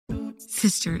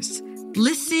Sisters,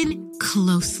 listen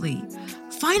closely.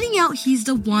 Finding out he's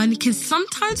the one can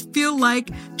sometimes feel like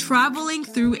traveling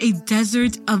through a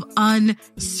desert of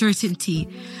uncertainty.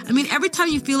 Every time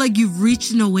you feel like you've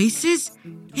reached an oasis,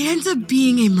 it ends up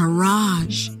being a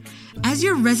mirage. As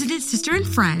your resident sister and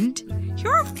friend,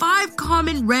 here are 5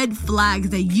 common red flags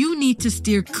that you need to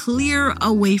steer clear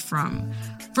away from.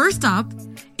 First up,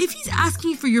 if he's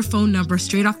asking for your phone number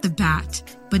straight off the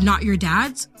bat, but not your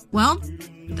dad's, well,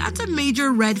 that's a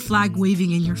major red flag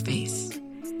waving in your face.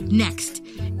 Next,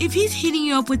 if he's hitting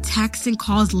you up with texts and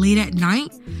calls late at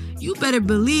night, you better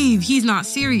believe he's not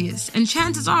serious, and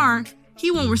chances are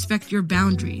he won't respect your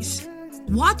boundaries.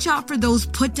 Watch out for those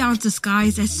put-downs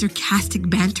disguised as sarcastic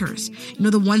banters.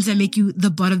 The ones that make you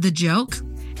the butt of the joke?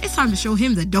 It's time to show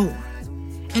him the door.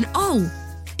 And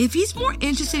if he's more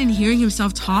interested in hearing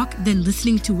himself talk than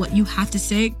listening to what you have to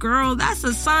say, girl, that's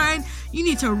a sign you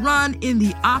need to run in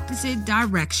the opposite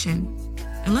direction.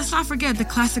 And let's not forget the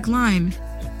classic line,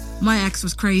 "My ex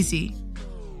was crazy."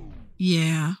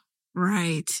 Yeah,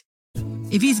 right.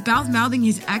 If he's mouthing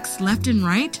his ex left and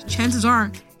right, chances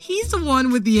are he's the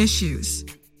one with the issues.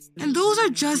 And those are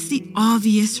just the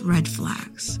obvious red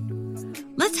flags.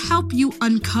 Let's help you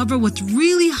uncover what's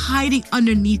really hiding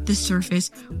underneath the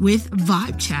surface with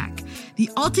Vibe Check,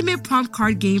 the ultimate prompt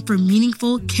card game for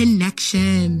meaningful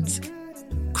connections.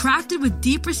 Crafted with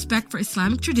deep respect for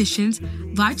Islamic traditions,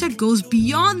 Vibe Check goes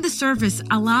beyond the surface,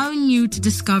 allowing you to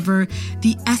discover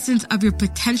the essence of your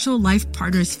potential life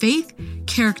partner's faith,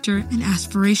 character, and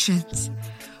aspirations.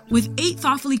 With 8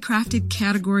 thoughtfully crafted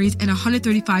categories and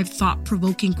 135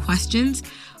 thought-provoking questions,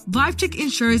 Vibe Check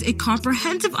ensures a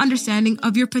comprehensive understanding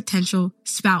of your potential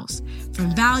spouse,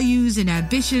 from values and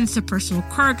ambitions to personal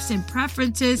quirks and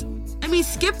preferences.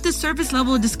 Skip the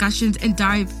surface-level discussions and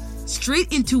dive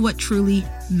straight into what truly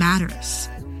matters.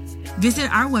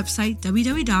 Visit our website,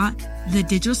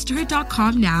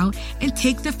 www.thedigitalsisterhood.com now, and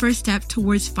take the first step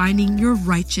towards finding your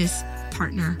righteous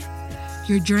partner.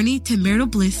 Your journey to marital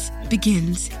bliss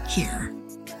begins here.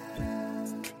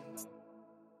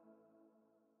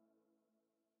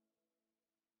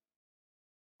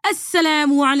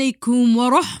 Assalamu alaikum wa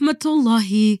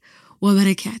rahmatullahi wa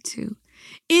barakatuh.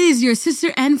 It is your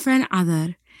sister and friend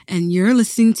Adar, and you're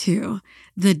listening to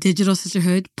the Digital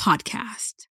Sisterhood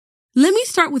podcast. Let me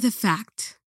start with a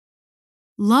fact.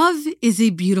 Love is a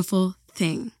beautiful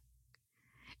thing.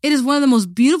 It is one of the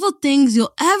most beautiful things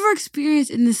you'll ever experience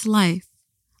in this life.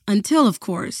 Until, of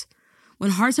course,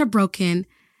 when hearts are broken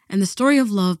and the story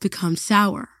of love becomes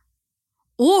sour.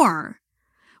 Or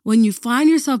when you find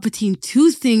yourself between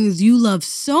 2 things you love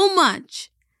so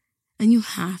much and you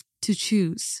have to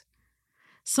choose.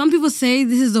 Some people say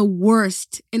this is the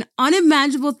worst and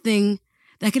unimaginable thing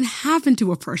that can happen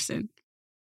to a person.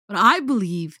 But I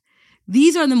believe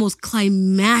these are the most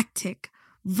climactic,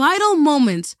 vital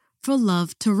moments for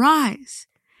love to rise,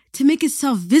 to make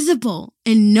itself visible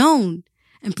and known,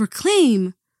 and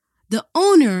proclaim the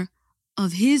owner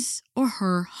of his or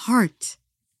her heart.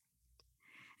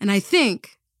 And I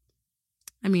think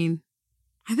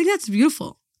that's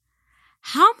beautiful.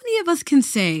 How many of us can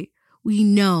say we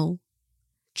know,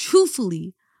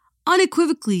 truthfully,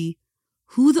 unequivocally,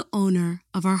 who the owner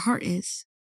of our heart is?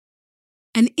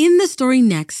 And in the story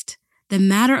next, the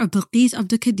matter of Bilqis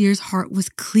Abdul Qadir's heart was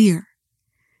clear.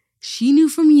 She knew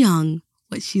from young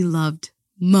what she loved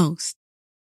most.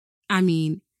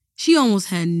 She almost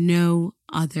had no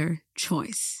other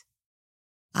choice.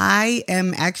 I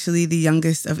am actually the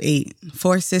youngest of 8.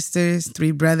 4 sisters,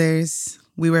 3 brothers.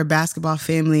 We were a basketball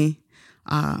family.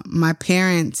 My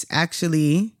parents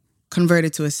actually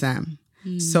converted to Islam.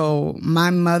 So my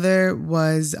mother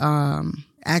was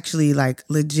actually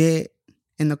legit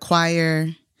in the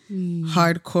choir,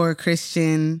 hardcore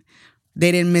Christian.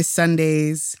 They didn't miss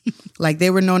Sundays. They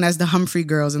were known as the Humphrey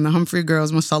Girls. And the Humphrey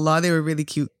Girls, mashallah, they were really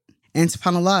cute. And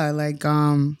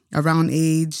subhanAllah, around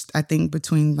age, I think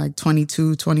between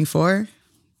 22, 24,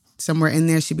 somewhere in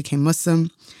there, she became Muslim.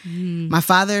 My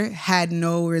father had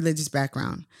no religious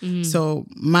background. So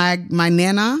my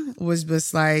Nana was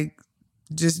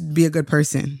just be a good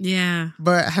person. Yeah.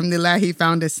 But alhamdulillah, he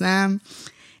found Islam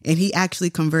and he actually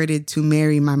converted to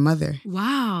marry my mother.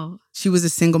 Wow. She was a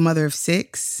single mother of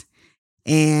 6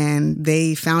 and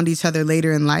they found each other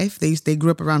later in life. They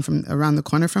grew up around the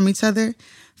corner from each other,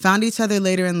 found each other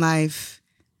later in life,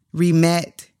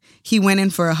 re-met. He went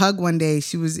in for a hug one day.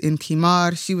 She was in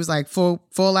Kimar. She was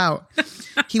full out.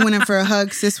 He went in for a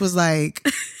hug. Sis was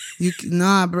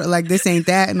nah, bro, this ain't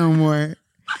that no more.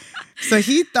 So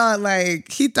he thought,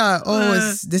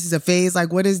 this is a phase.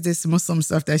 Like, what is this Muslim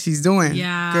stuff that she's doing?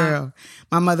 Yeah. Girl.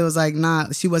 My mother was like,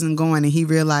 nah, she wasn't going. And he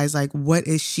realized, like, what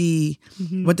does she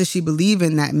believe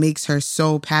in that makes her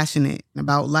so passionate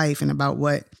about life and about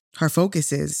what her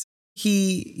focus is?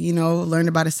 He, learned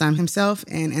about Islam himself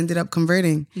and ended up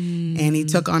converting. And he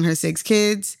took on her 6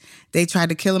 kids. They tried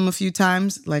to kill him a few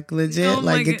times, like legit,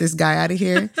 get this guy out of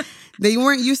here. They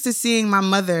weren't used to seeing my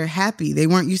mother happy. They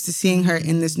weren't used to seeing her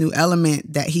in this new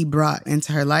element that he brought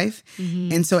into her life.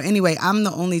 And so anyway, I'm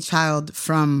the only child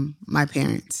from my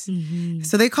parents.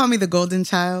 So they call me the golden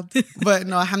child. But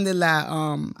no,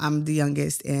 alhamdulillah, I'm the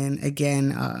youngest. And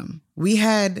again, we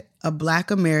had a Black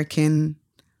American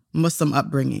Muslim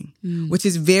upbringing, which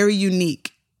is very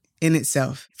unique in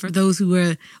itself. For those who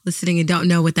are listening and don't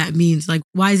know what that means, like,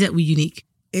 why is that unique?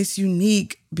 It's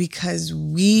unique because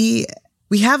we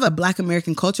have a Black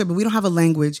American culture, but we don't have a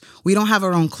language. We don't have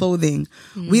our own clothing.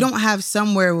 We don't have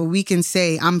somewhere where we can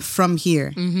say, I'm from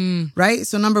here, right?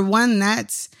 So number one,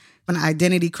 that's an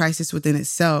identity crisis within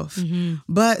itself.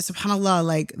 But subhanAllah,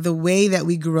 like the way that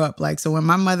we grew up, like, so when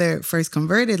my mother first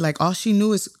converted, like all she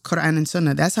knew is Quran and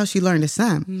Sunnah. That's how she learned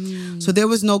Islam. So there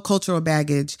was no cultural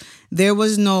baggage. There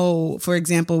was no, for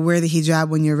example, wear the hijab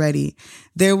when you're ready.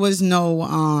 There was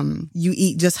no, you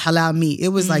eat just halal meat. It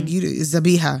was like, you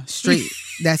zabiha, straight.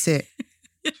 That's it.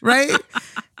 Right?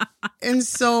 And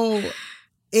so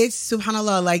it's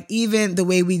subhanAllah, like even the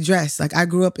way we dress. Like I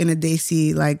grew up in a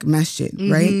Desi like masjid,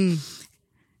 right?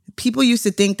 People used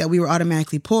to think that we were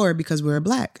automatically poor because we were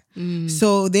Black.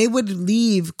 So they would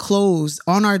leave clothes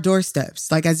on our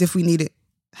doorsteps, like as if we needed.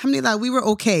 Alhamdulillah, we were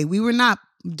okay. We were not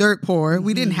dirt poor.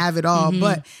 We didn't have it all,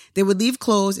 but they would leave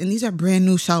clothes, and these are brand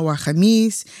new shalwar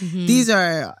khamis. These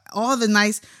are all the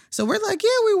nice. So we're like, yeah,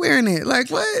 we're wearing it. Like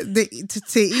what? To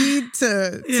Eid,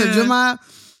 to Jummah.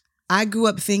 I grew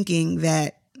up thinking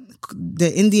that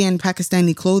the Indian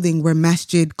Pakistani clothing were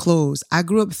masjid clothes. I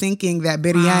grew up thinking that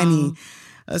biryani,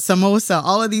 samosa,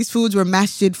 all of these foods were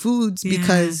masjid foods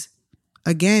because,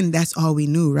 again, that's all we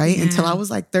knew, right? Until I was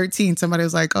like 13, somebody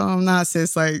was like, "Oh, nah,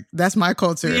 sis, like that's my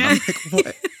culture." And I'm like,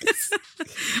 what?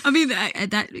 I mean,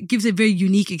 that gives a very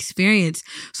unique experience.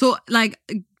 So, like,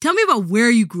 tell me about where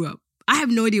you grew up. I have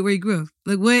no idea where you grew up.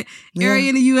 Like, what area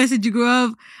in the U.S. did you grow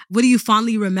up? What do you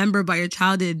fondly remember about your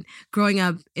childhood growing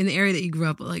up in the area that you grew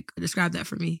up? Like, describe that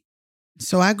for me.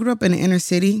 So I grew up in the inner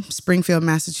city, Springfield,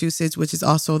 Massachusetts, which is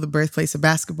also the birthplace of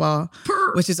basketball,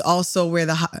 which is also where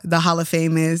the Hall of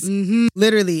Fame is.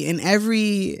 Literally, in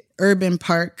every urban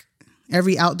park,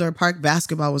 every outdoor park,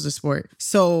 basketball was a sport.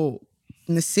 So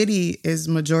the city is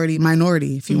majority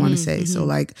minority, if you want to say. So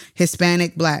like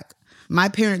Hispanic, Black. My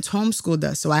parents homeschooled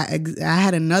us, so I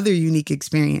had another unique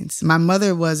experience. My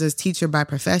mother was a teacher by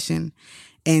profession,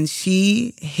 and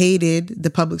she hated the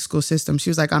public school system. She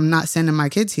was like, I'm not sending my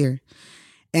kids here.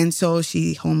 And so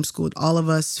she homeschooled all of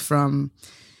us from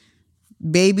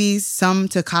babies, some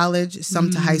to college, some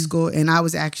to high school, and I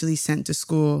was actually sent to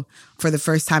school for the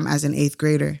first time as an 8th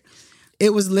grader.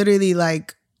 It was literally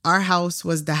like our house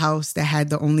was the house that had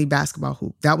the only basketball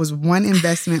hoop. That was one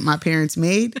investment my parents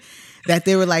made. That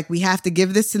they were like, we have to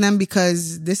give this to them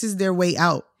because this is their way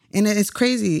out. And it's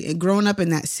crazy. Growing up in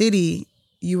that city,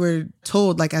 you were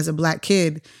told, like as a Black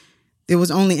kid, there was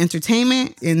only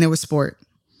entertainment and there was sport.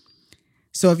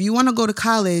 So if you want to go to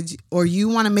college or you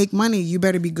want to make money, you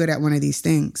better be good at one of these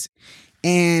things.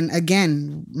 And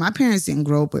again, my parents didn't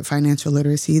grow up with financial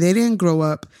literacy. They didn't grow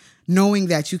up knowing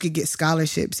that you could get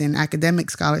scholarships and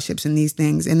academic scholarships and these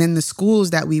things. And then the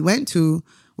schools that we went to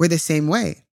were the same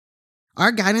way.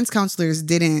 Our guidance counselors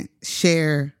didn't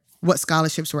share what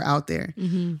scholarships were out there.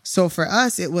 So for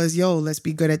us, it was, let's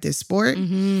be good at this sport.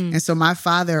 And so my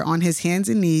father, on his hands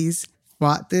and knees,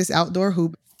 bought this outdoor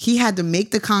hoop. He had to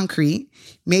make the concrete,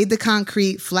 made the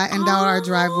concrete, flattened out our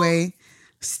driveway,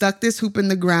 stuck this hoop in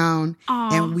the ground,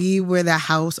 and we were the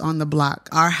house on the block.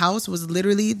 Our house was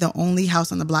literally the only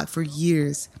house on the block for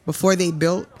years before they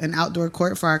built an outdoor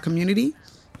court for our community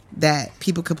that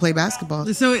people could play basketball.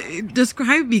 So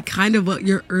describe me kind of what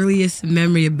your earliest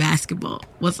memory of basketball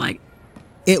was like.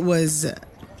 It was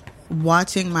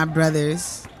watching my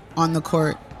brothers on the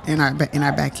court in our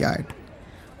backyard.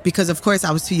 Because of course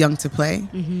I was too young to play.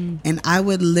 And I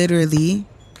would literally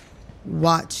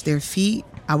watch their feet.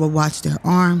 I would watch their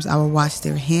arms. I would watch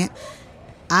their hand.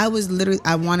 I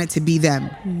wanted to be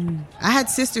them. I had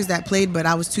sisters that played, but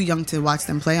I was too young to watch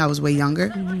them play. I was way younger.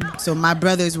 So my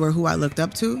brothers were who I looked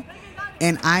up to.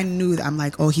 And I knew that I'm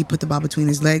like, he put the ball between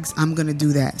his legs. I'm going to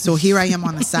do that. So here I am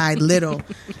on the side, little,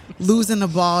 losing the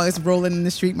ball. It's rolling in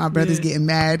the street. My brother's getting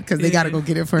mad because they got to go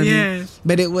get it for me.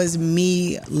 But it was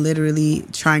me literally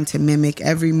trying to mimic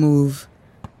every move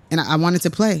And I wanted to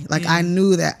play. Like, I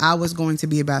knew that I was going to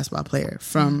be a basketball player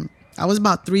from, I was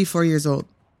about 3-4 years old.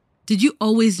 Did you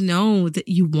always know that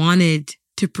you wanted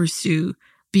to pursue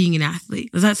being an athlete?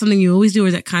 Was that something you always do, or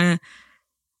is that kind of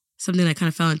something that kind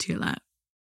of fell into your lap?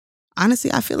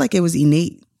 Honestly, I feel like it was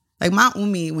innate. Like, my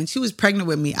Umi, when she was pregnant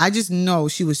with me, I just know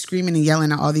she was screaming and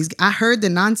yelling at all these. I heard the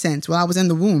nonsense while I was in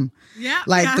the womb. Yeah.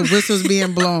 Like, the whistles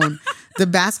being blown, the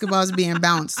basketballs being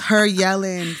bounced, her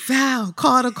yelling, foul,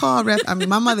 call the call, ref. I mean,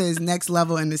 my mother is next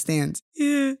level in the stands.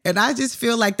 Yeah. And I just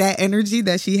feel like that energy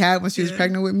that she had when she was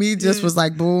pregnant with me just was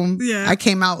like, boom. Yeah. I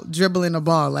came out dribbling the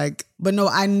ball. Like, but no,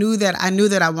 I knew that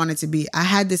I wanted to be. I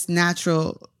had this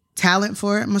natural talent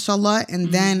for it, mashallah.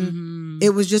 And then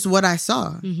it was just what I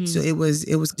saw. So it was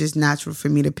just natural for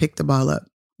me to pick the ball up.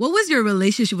 What was your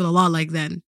relationship with Allah like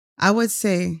then? I would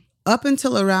say up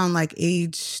until around like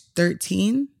age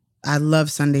 13, I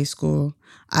loved Sunday school.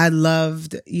 I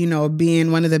loved,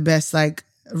 being one of the best like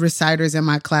reciters in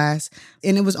my class.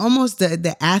 And it was almost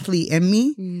the athlete in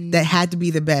me that had to be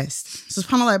the best. So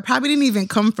subhanAllah, it probably didn't even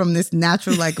come from this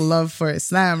natural like love for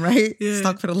Islam, right?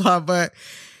 Stuck for the law, but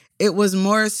it was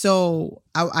more so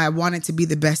I wanted to be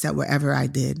the best at whatever I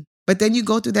did. But then you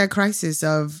go through that crisis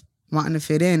of wanting to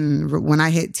fit in. When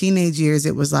I hit teenage years,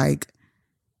 it was like,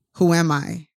 who am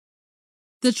I?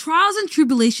 The trials and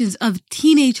tribulations of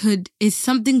teenagehood is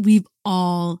something we've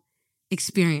all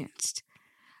experienced.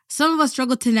 Some of us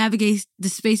struggle to navigate the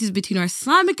spaces between our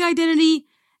Islamic identity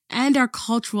and our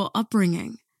cultural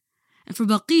upbringing. And for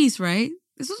Balqis, right,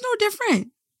 this was no different.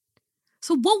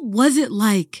 So what was it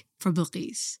like for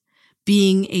Balqis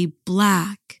being a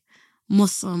Black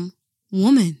Muslim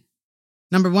woman?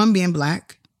 Number one, being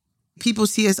Black. People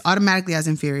see us automatically as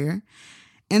inferior.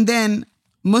 And then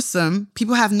Muslim,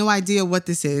 people have no idea what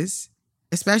this is,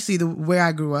 especially where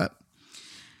I grew up.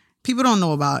 People don't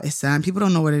know about Islam. People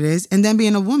don't know what it is. And then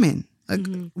being a woman, like,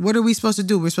 what are we supposed to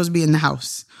do? We're supposed to be in the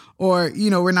house, or,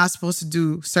 we're not supposed to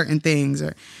do certain things.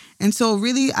 And so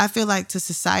really, I feel like to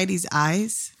society's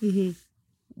eyes,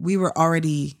 we were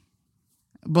already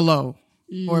below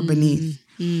or beneath.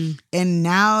 And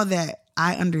now that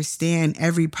I understand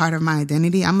every part of my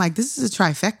identity, I'm like, this is a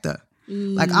trifecta.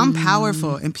 Like, I'm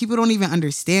powerful and people don't even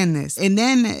understand this. And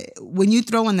then when you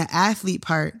throw in the athlete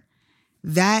part,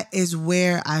 that is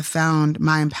where I found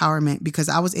my empowerment, because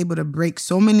I was able to break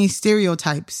so many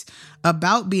stereotypes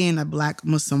about being a Black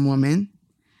Muslim woman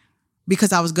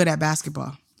because I was good at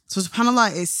basketball. So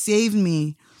subhanAllah, it saved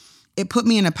me. It put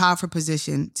me in a powerful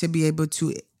position to be able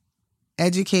to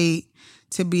educate,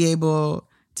 to be able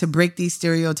to break these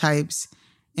stereotypes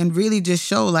and really just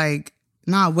show like,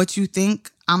 nah, what you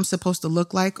think I'm supposed to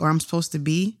look like or I'm supposed to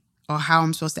be or how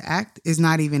I'm supposed to act is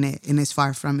not even it, and it's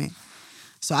far from it.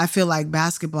 So I feel like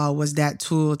basketball was that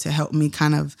tool to help me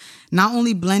kind of not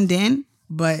only blend in,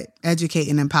 but educate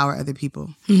and empower other people.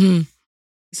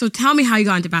 So tell me how you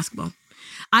got into basketball.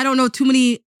 I don't know too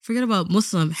many, forget about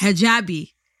Muslim,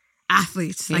 hijabi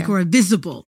athletes, like who are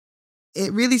visible.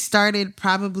 It really started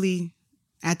probably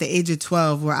at the age of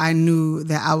 12, where I knew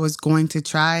that I was going to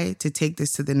try to take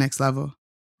this to the next level.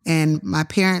 And my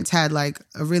parents had like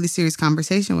a really serious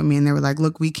conversation with me, and they were like,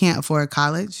 look, we can't afford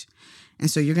college. And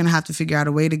so you're going to have to figure out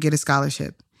a way to get a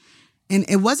scholarship. And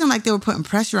it wasn't like they were putting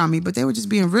pressure on me, but they were just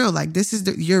being real. Like, this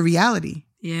is your reality.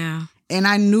 Yeah. And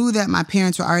I knew that my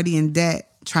parents were already in debt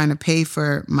trying to pay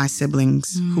for my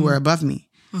siblings who were above me,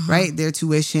 right? Their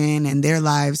tuition and their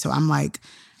lives. So I'm like,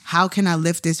 how can I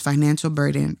lift this financial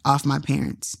burden off my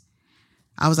parents?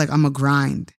 I was like, I'm a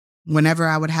grind. Whenever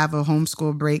I would have a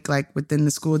homeschool break, like within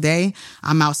the school day,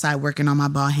 I'm outside working on my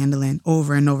ball handling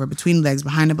over and over, between legs,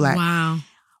 behind the black. Wow.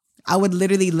 I would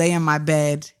literally lay in my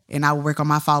bed and I would work on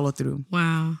my follow through.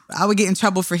 Wow. I would get in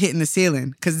trouble for hitting the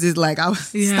ceiling because it's like, I was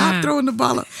stop throwing the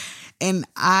ball up. And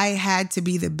I had to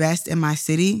be the best in my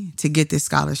city to get this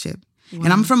scholarship. Wow.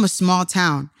 And I'm from a small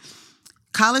town.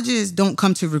 Colleges don't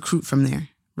come to recruit from there,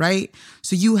 right?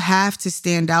 So you have to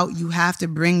stand out. You have to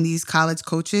bring these college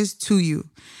coaches to you.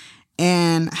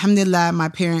 And alhamdulillah, my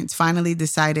parents finally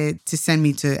decided to send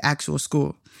me to actual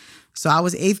school. So I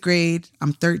was 8th grade.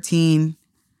 I'm 13.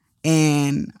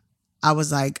 And I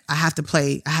was like, I have to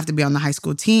play. I have to be on the high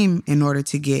school team in order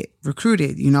to get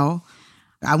recruited,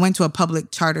 I went to a public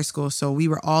charter school, so we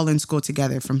were all in school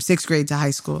together from 6th grade to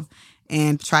high school,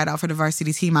 and tried out for the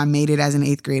varsity team. I made it as an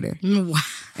 8th grader. Wow.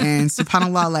 And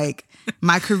subhanAllah, like,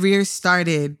 my career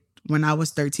started when I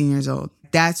was 13 years old.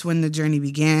 That's when the journey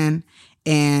began.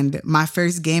 And my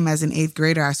first game as an 8th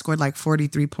grader, I scored like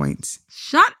 43 points.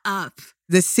 Shut up.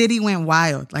 The city went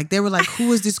wild. Like, they were like,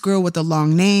 who is this girl with a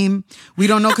long name? We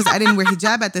don't know, because I didn't wear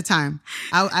hijab at the time.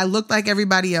 I looked like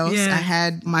everybody else. Yeah. I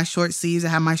had my short sleeves. I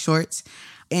had my shorts.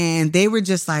 And they were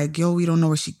just like, yo, we don't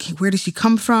know where does she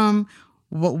come from?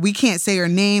 Well, we can't say her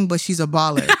name, but she's a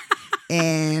baller.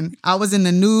 And I was in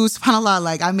the news, subhanAllah,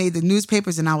 like I made the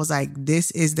newspapers and I was like, this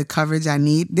is the coverage I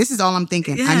need. This is all I'm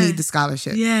thinking. Yeah. I need the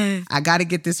scholarship. Yeah. I got to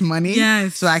get this money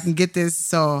so I can get this.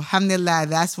 So alhamdulillah,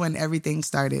 that's when everything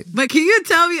started. But can you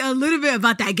tell me a little bit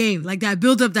about that game, like that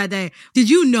build up that day? Did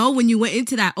you know when you went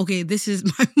into that, okay, this is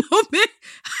my moment.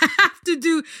 I have to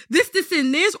do this,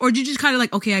 and this? Or did you just kind of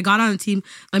like, okay, I got on a team.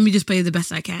 Let me just play the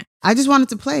best I can. I just wanted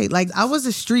to play. Like I was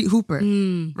a street hooper,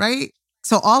 right?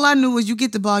 So all I knew was you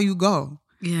get the ball, you go.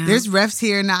 Yeah. There's refs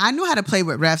here. Now, I knew how to play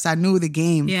with refs. I knew the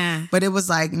game. Yeah. But it was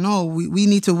like, no, we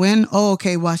need to win. Oh,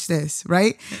 okay, watch this,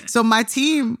 right? Yeah. So my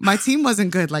team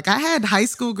wasn't good. Like I had high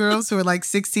school girls who were like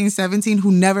 16, 17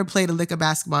 who never played a lick of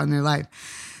basketball in their life.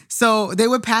 So they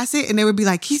would pass it and they would be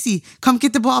like, Kisi, come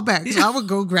get the ball back. So I would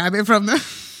go grab it from them.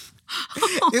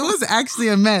 It was actually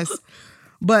a mess.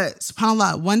 But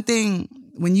subhanAllah, one thing,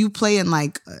 when you play in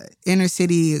like inner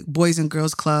city boys and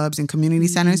girls clubs and community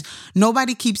centers,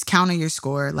 nobody keeps count of your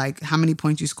score, like how many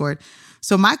points you scored.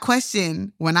 So my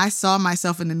question when I saw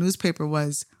myself in the newspaper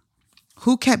was,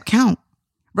 who kept count?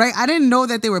 Right? I didn't know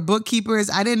that they were bookkeepers.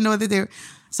 I didn't know that they were.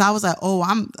 So I was like,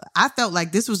 I felt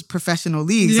like this was professional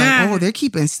leagues. Yeah. Like, they're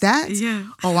keeping stats? Yeah.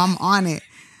 Oh, I'm on it.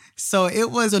 So it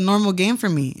was a normal game for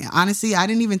me. Honestly, I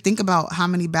didn't even think about how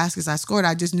many baskets I scored.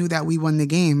 I just knew that we won the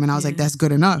game. And I was like, that's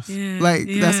good enough. Yeah.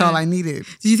 That's all I needed.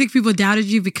 Do you think people doubted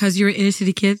you because you were an inner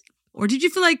city kid? Or did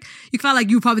you feel like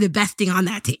you were probably the best thing on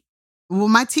that team? Well,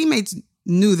 my teammates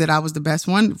knew that I was the best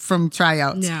one from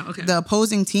tryouts. Yeah, okay. The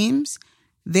opposing teams,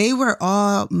 they were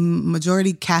all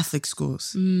majority Catholic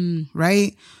schools,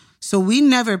 right? So we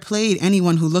never played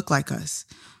anyone who looked like us.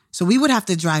 So we would have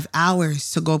to drive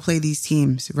hours to go play these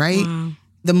teams, right? Wow.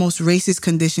 The most racist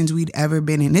conditions we'd ever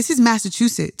been in. This is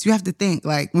Massachusetts. You have to think,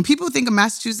 like, when people think of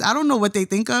Massachusetts, I don't know what they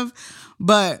think of,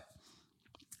 but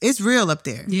it's real up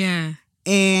there. Yeah.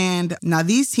 And now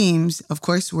these teams, of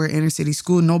course, were inner city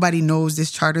school. Nobody knows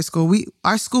this charter school.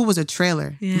 Our school was a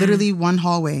trailer, literally one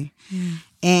hallway. Yeah.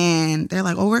 And they're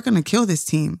like, we're going to kill this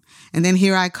team. And then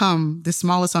here I come, the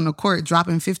smallest on the court,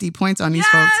 dropping 50 points on these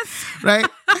folks, right?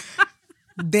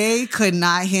 They could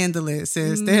not handle it,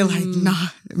 sis. They're like, nah,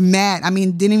 mad. I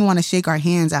mean, didn't even want to shake our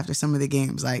hands after some of the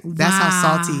games. Like, that's how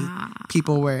salty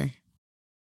people were.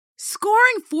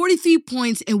 Scoring 43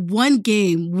 points in one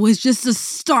game was just the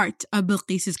start of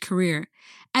Bilqis's career.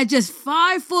 At just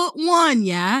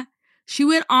 5'1", she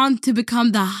went on to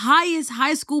become the highest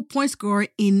high school point scorer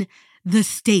in the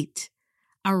state,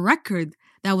 a record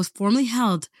that was formerly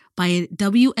held by a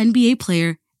WNBA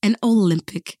player and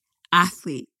Olympic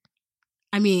athlete.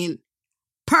 I mean,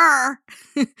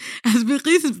 as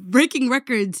Bilqis is breaking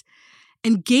records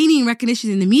and gaining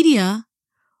recognition in the media,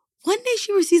 one day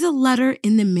she receives a letter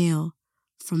in the mail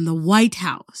from the White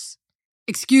House.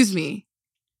 Excuse me.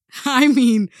 I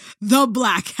mean, the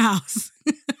Black House.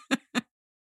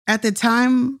 At the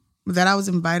time that I was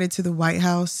invited to the White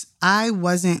House, I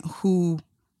wasn't who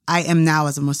I am now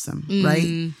as a Muslim,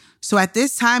 right? So at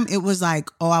this time, it was like,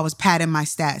 I was padding my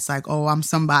stats, like, I'm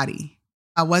somebody.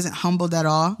 I wasn't humbled at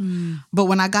all. But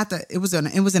when I got it was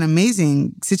an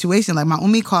amazing situation. Like my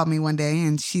Ummi called me one day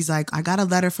and she's like, I got a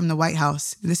letter from the White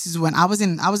House. This is when I was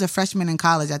a freshman in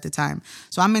college at the time.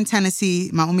 So I'm in Tennessee.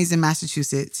 My Ummi's in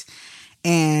Massachusetts.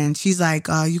 And she's like,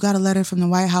 you got a letter from the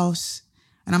White House?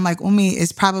 And I'm like, Ummi,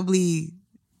 it's probably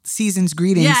season's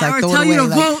greetings. Yeah, like, or throw tell it you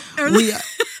away. to Like, vote.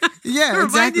 Yeah,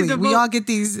 exactly. We all get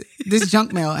this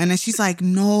junk mail. And then she's like,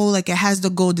 no, like it has the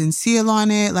golden seal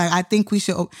on it. Like, I think we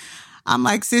should... I'm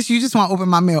like, sis, you just want to open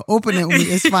my mail. Open it with me.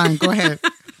 It's fine. Go ahead.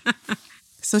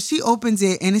 So she opens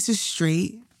it and it's a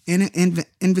straight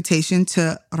invitation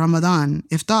to Ramadan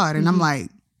iftar. And I'm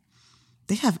like,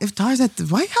 they have iftars at the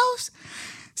White House?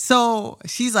 So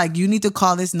she's like, you need to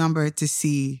call this number to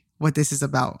see what this is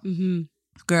about.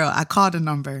 Girl, I called a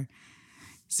number.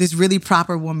 It's this really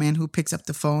proper woman who picks up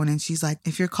the phone and she's like,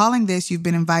 if you're calling this, you've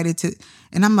been invited to...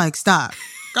 And I'm like, stop.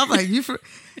 I'm like,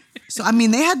 So, I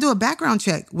mean, they had to do a background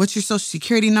check. What's your social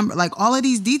security number? Like all of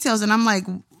these details. And I'm like,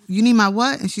 you need my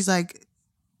what? And she's like,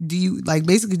 do you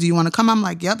want to come? I'm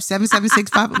like, yep,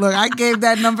 7765. Look, I gave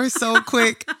that number so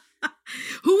quick.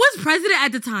 Who was president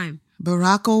at the time?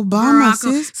 Barack Obama,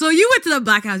 sis. So you went to the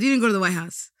Black House. You didn't go to the White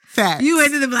House. Facts. You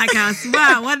went to the Black House.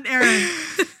 Wow, what an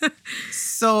era.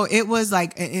 So it was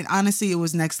like, honestly, it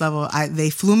was next level. They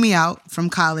flew me out from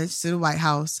college to the White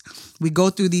House. We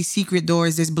go through these secret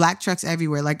doors. There's black trucks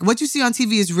everywhere. Like what you see on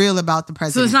TV is real about the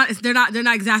president. So they're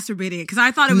not exacerbating it because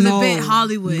I thought it was a bit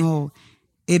Hollywood. No,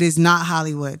 it is not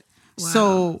Hollywood. Wow.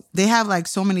 So they have like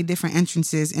so many different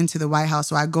entrances into the White House.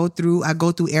 So I go through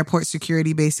airport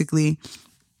security basically.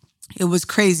 It was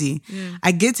crazy. Yeah.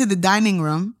 I get to the dining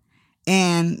room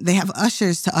and they have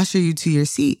ushers to usher you to your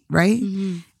seat, right?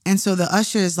 Mm-hmm. And so the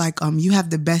usher is like, you have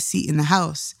the best seat in the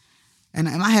house. And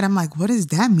in my head, I'm like, what does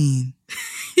that mean?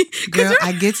 Girl,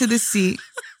 I get to the seat.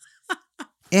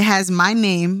 It has my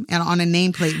name and on a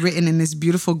nameplate written in this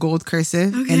beautiful gold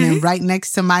cursive. Okay. And then right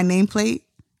next to my nameplate,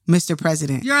 Mr.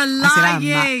 President. You're lying.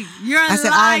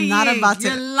 I am not about to.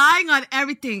 You're lying on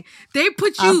everything. They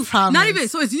put you, not even,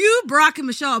 so it's you, Barack, and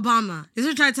Michelle Obama. This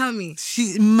is what you're trying to tell me.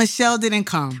 Michelle didn't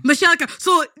come.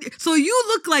 So you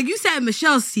look like you sat in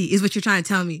Michelle's seat, is what you're trying to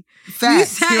tell me.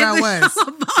 Facts. You sat Here in I was.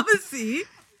 Michelle Obama's seat.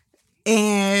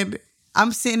 And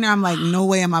I'm sitting there, I'm like, no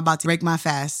way am I about to break my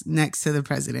fast next to the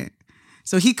president.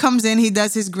 So he comes in, he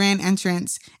does his grand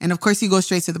entrance, and of course he goes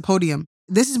straight to the podium.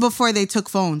 This is before they took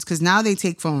phones, because now they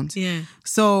take phones. Yeah.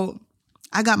 So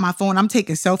I got my phone, I'm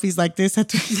taking selfies like this.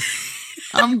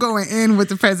 I'm going in with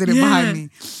the president behind me.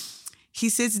 He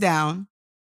sits down.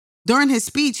 During his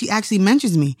speech, he actually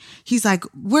mentions me. He's like,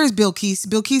 where's Bilquis?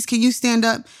 Bilquis, can you stand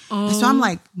up? And so I'm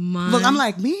like, look, I'm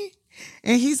like, me?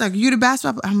 And he's like, you the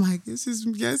basketball player? I'm like, yes,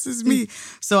 it's me.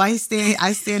 So I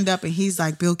stand up and he's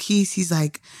like, Bilquis, he's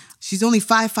like, she's only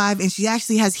 5'5" and she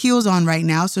actually has heels on right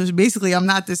now. So basically I'm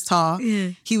not this tall. Yeah.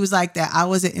 He was like that.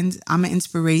 I'm an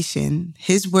inspiration.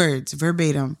 His words,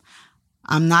 verbatim.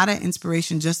 I'm not an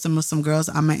inspiration just to Muslim girls.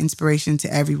 I'm an inspiration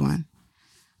to everyone.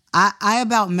 I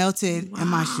about melted in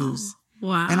my shoes.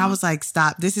 Wow. And I was like,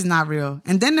 stop, this is not real.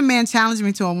 And then the man challenged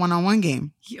me to a one-on-one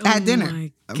game at dinner.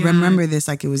 Remember this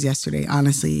like it was yesterday,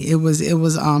 honestly. It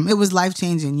was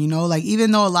life-changing, you know? Like,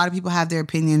 even though a lot of people have their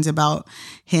opinions about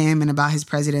him and about his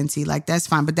presidency, like, that's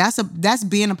fine. But that's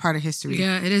being a part of history.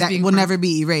 Yeah, it is. That will never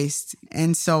be erased.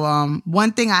 And so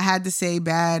one thing I had to say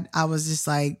bad, I was just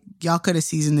like, y'all could have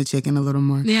seasoned the chicken a little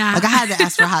more. Yeah. Like, I had to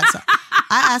ask for hot sauce.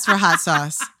 I asked for hot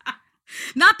sauce.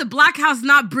 Not the Black House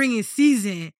not bringing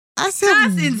season. I said,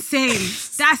 that's insane.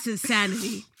 That's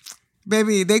insanity.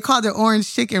 Baby, they called it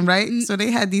orange chicken, right? So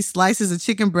they had these slices of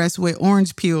chicken breast with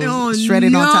orange peels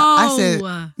shredded on top. I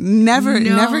said,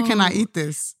 never can I eat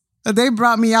this. They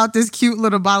brought me out this cute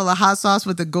little bottle of hot sauce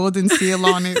with the golden seal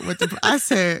on it. I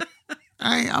said,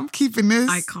 I'm keeping this.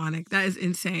 Iconic. That is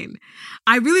insane.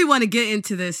 I really want to get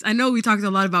into this. I know we talked a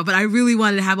lot about, but I really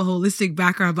wanted to have a holistic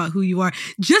background about who you are,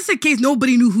 just in case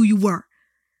nobody knew who you were.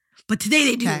 But today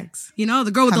they do. Thanks. You know,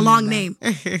 the girl with the long name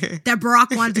that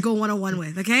Barack wanted to go one-on-one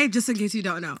with, okay? Just in case you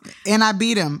don't know. And I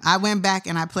beat him. I went back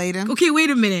and I played him. Okay, wait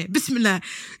a minute. Bismillah.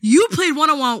 You played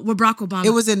one-on-one with Barack Obama.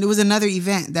 It was another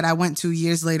event that I went to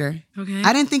years later. Okay.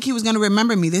 I didn't think he was going to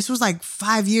remember me. This was like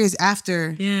 5 years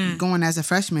after going as a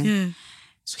freshman. Yeah.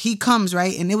 So he comes,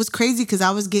 right? And it was crazy because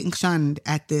I was getting shunned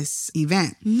at this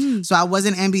event. So I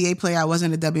wasn't an NBA player. I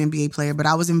wasn't a WNBA player, but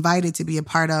I was invited to be a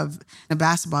part of a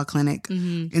basketball clinic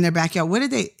in their backyard.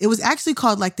 It was actually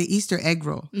called like the Easter egg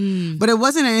roll. But it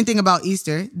wasn't anything about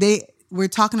Easter. We're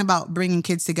talking about bringing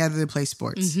kids together to play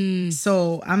sports.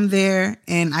 So I'm there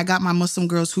and I got my Muslim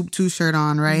Girls Hoop 2 shirt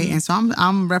on, right? And so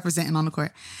I'm representing on the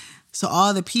court. So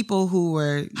all the people who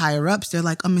were higher ups, they're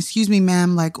like, excuse me,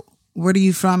 ma'am, like, where are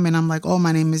you from? And I'm like, oh,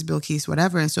 my name is Bilquis,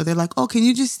 whatever. And so they're like, oh, can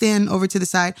you just stand over to the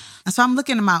side? And so I'm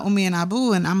looking at my Umi and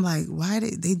Abu and I'm like, why are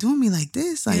they doing me like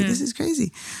this? Like, this is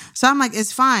crazy. So I'm like,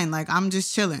 it's fine. Like, I'm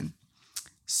just chilling.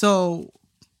 So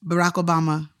Barack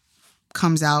Obama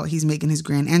comes out. He's making his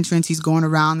grand entrance. He's going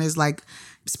around. There's like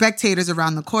spectators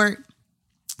around the court,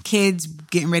 kids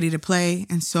getting ready to play.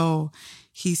 And so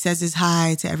he says his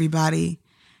hi to everybody.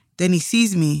 Then he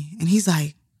sees me and he's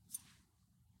like,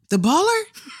 the baller?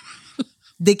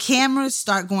 The cameras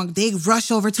start going, they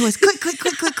rush over to us, click, click,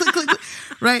 click, click, click, click,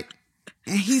 right?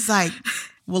 And he's like,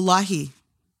 wallahi.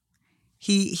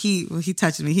 He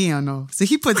touched me, he don't know. So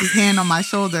he puts his hand on my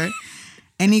shoulder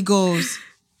and he goes,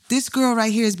 this girl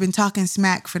right here has been talking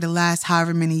smack for the last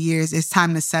however many years. It's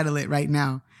time to settle it right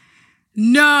now.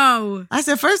 No. I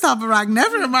said, first off, Barack,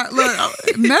 never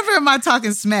am I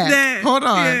talking smack. Hold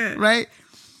on, right?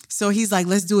 So he's like,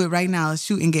 let's do it right now, a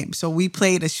shooting game. So we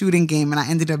played a shooting game and I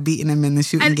ended up beating him in the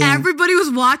shooting game. And everybody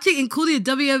was watching, including the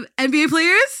WNBA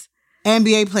players?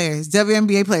 NBA players,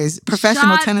 WNBA players,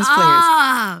 professional tennis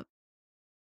players.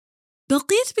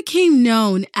 Bilquis became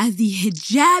known as the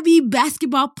hijabi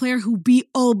basketball player who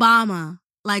beat Obama,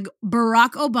 like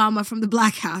Barack Obama from the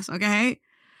Black House, okay?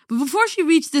 But before she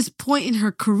reached this point in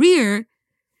her career,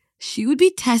 she would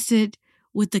be tested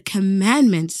with the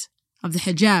commandments of the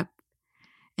hijab.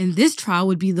 And this trial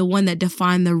would be the one that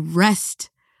defined the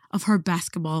rest of her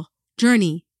basketball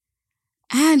journey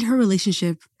and her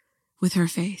relationship with her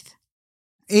faith.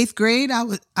 8th grade,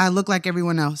 I looked like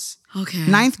everyone else. Okay.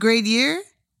 9th grade year,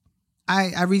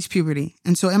 I reached puberty.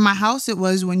 And so in my house, it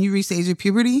was when you reach the age of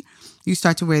puberty, you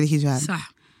start to wear the hijab.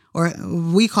 Or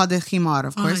we called it khimar,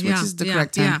 of course, which is the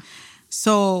correct term. Yeah.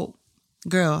 So,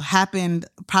 girl, happened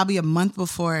probably a month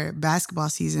before basketball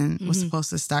season was supposed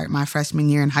to start, my freshman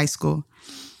year in high school.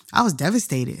 I was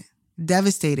devastated.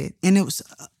 And it was,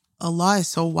 Allah is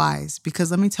so wise,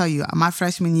 because let me tell you, my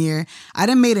freshman year, I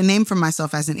done made a name for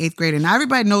myself as an 8th grader. Now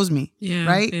everybody knows me,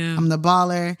 right? Yeah. I'm the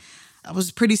baller. I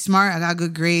was pretty smart. I got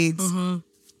good grades.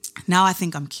 Now I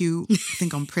think I'm cute. I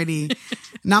think I'm pretty.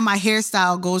 Now my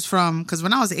hairstyle goes from, because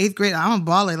when I was 8th grade, I'm a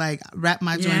baller, like wrap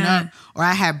my joint up, or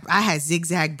I had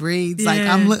zigzag braids. Like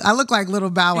I look like Little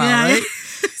Bow Wow, right?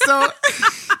 So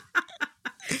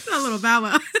a little Bow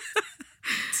Wow.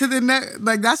 To the next,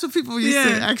 like that's what people used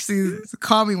to actually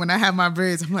call me when I had my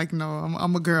braids. I'm like, no,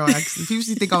 I'm a girl. Actually, people used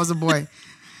to think I was a boy.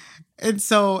 And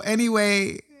so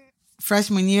anyway,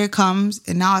 freshman year comes,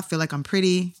 and now I feel like I'm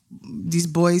pretty. These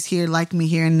boys here like me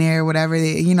here and there, whatever,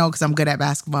 because I'm good at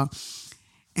basketball.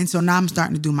 And so now I'm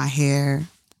starting to do my hair,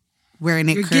 wearing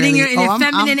it curly. You're getting in your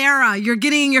feminine era. You're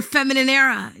getting in your feminine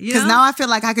era. Because now I feel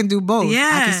like I can do both.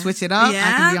 Yeah. I can switch it up. Yeah.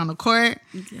 I can be on the court.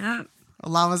 Yeah.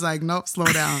 Allah was like, nope, slow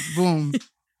down. Boom.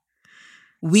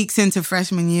 Weeks into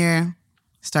freshman year,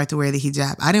 start to wear the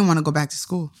hijab. I didn't want to go back to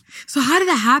school. So how did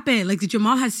that happen? Like, did your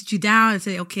mom have to sit you down and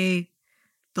say, okay,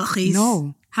 Balkis?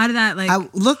 No. How did that, like...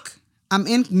 I'm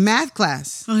in math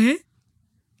class. Okay.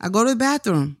 I go to the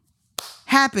bathroom.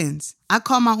 Happens. I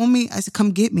call my ummi. I said, come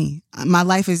get me. My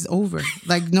life is over.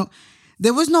 Like, no...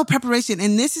 There was no preparation.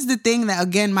 And this is the thing that,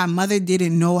 again, my mother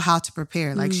didn't know how to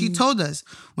prepare. Like, she told us,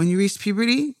 when you reach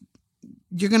puberty,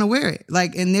 you're going to wear it.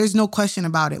 Like, and there's no question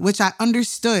about it, which I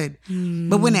understood.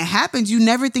 But when it happens, you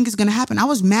never think it's going to happen. I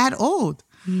was mad old.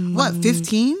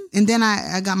 15? And then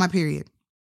I got my period.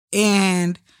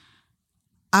 And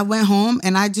I went home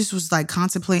and I just was like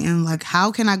contemplating, like,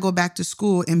 how can I go back to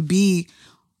school and be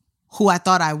who I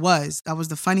thought I was? I was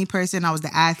the funny person. I was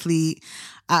the athlete.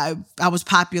 I was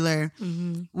popular.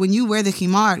 When you wear the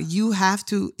khimar, you have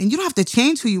to, and you don't have to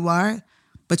change who you are,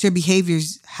 but your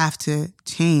behaviors have to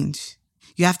change.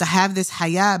 You have to have this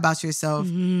haya about yourself.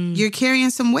 You're carrying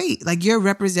some weight. Like, you're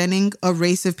representing a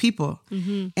race of people.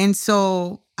 And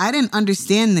so I didn't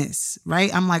understand this,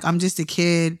 right? I'm like, I'm just a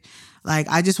kid. Like,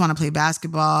 I just want to play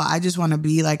basketball. I just want to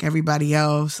be like everybody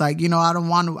else. Like, I don't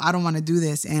want to do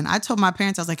this. And I told my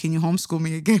parents, I was like, can you homeschool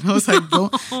me again? I was like,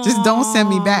 don't send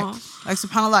me back. Like,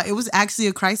 subhanAllah, it was actually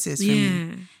a crisis for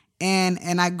me.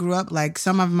 And I grew up, like,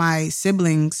 some of my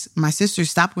siblings, my sisters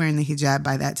stopped wearing the hijab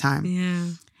by that time. Yeah.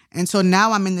 And so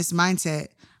now I'm in this mindset,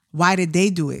 why did they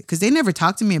do it? Because they never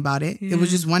talked to me about it. It was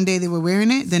just one day they were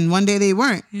wearing it, then one day they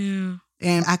weren't. Yeah.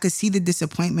 And I could see the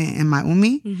disappointment in my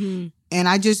ummi. And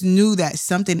I just knew that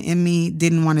something in me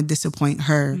didn't want to disappoint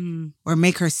her or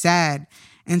make her sad.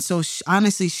 And so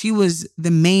honestly, she was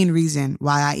the main reason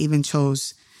why I even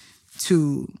chose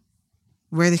to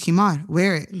wear the khimar,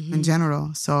 wear it in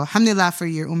general. So alhamdulillah for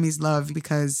your ummi's love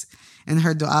and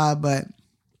her dua, but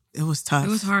it was tough. It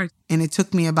was hard. And it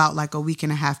took me about like a week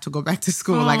and a half to go back to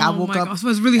school. Like, I woke up. Gosh, it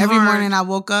was really every hard. morning I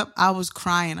woke up, I was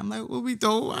crying. I'm like,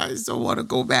 I just don't want to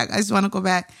go back. I just want to go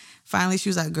back. Finally, she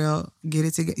was like, girl, get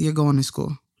it together. You're going to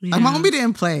school. Yeah. Like, my ummi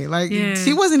didn't play. Like,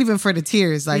 she wasn't even for the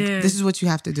tears. Like, this is what you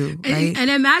have to do, right?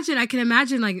 And I can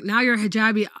imagine, like, now you're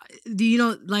hijabi,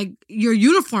 like, your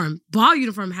ball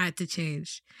uniform had to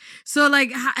change. So,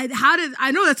 like,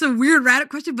 I know that's a weird, radical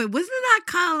question, but wasn't that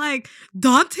kind of, like,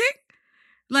 daunting?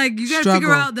 Like, you got to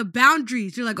figure out the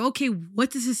boundaries. You're like, okay,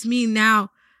 what does this mean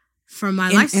now for my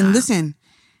lifestyle? And listen,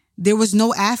 there was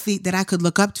no athlete that I could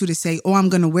look up to say, oh, I'm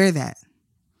going to wear that.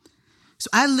 So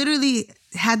I literally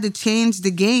had to change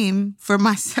the game for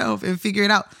myself and figure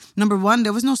it out. Number one,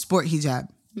 there was no sport hijab,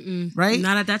 right?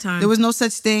 Not at that time. There was no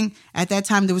such thing. At that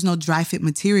time, there was no dry fit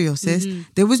material, sis.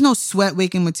 There was no sweat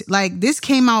wicking material. Like, this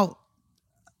came out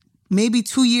maybe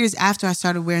 2 years after I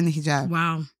started wearing the hijab.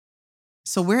 Wow.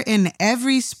 So we're in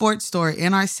every sports store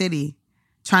in our city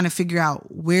trying to figure out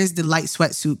where's the light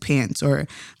sweatsuit pants, or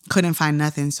couldn't find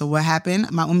nothing. So what happened?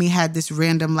 My ummi had this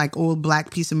random, like, old black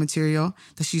piece of material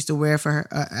that she used to wear for her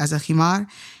as a khimar,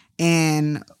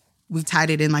 and we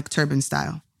tied it in like turban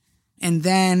style. And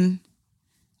then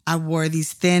I wore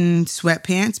these thin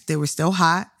sweatpants. They were still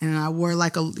hot. And I wore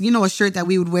like a shirt that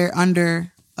we would wear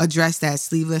under a dress that's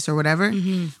sleeveless or whatever,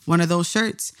 one of those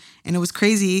shirts. And it was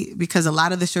crazy because a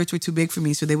lot of the shirts were too big for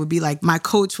me. So they would be like, my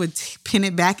coach would pin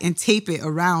it back and tape it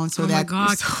around so that it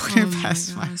wouldn't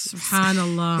pass my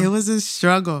SubhanAllah. It was a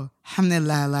struggle.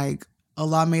 Alhamdulillah, like,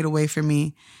 Allah made a way for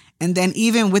me. And then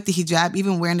even with the hijab,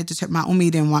 even wearing the turban, my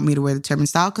ummi didn't want me to wear the turban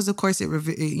style because, of course,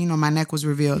 my neck was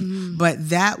revealed. But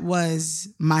that was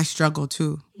my struggle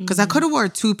too. Because I could have wore a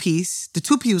two-piece. The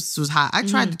two-piece was hot. I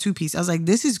tried the two-piece. I was like,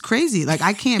 this is crazy. Like,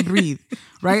 I can't breathe,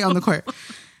 right, on the court.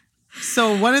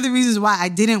 So one of the reasons why I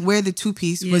didn't wear the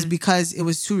two-piece was because it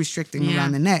was too restricting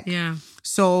around the neck. Yeah.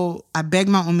 So I begged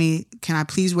my ummi, can I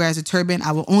please wear as a turban?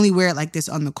 I will only wear it like this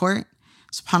on the court.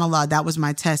 SubhanAllah, that was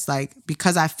my test. Like,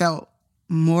 because I felt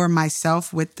more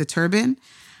myself with the turban,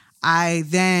 I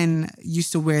then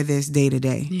used to wear this day to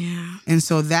day. Yeah. And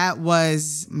so that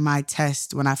was my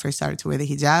test when I first started to wear the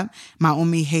hijab. My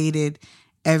ummi hated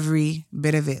every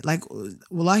bit of it. Like,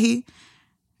 wallahi,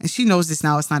 and she knows this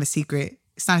now, it's not a secret.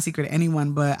 It's not a secret to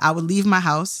anyone, but I would leave my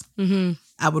house.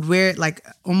 I would wear it like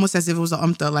almost as if it was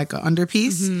an like an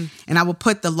underpiece. And I would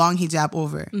put the long hijab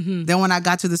over. Then when I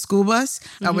got to the school bus,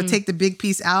 I would take the big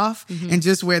piece off and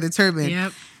just wear the turban.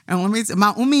 Yep. And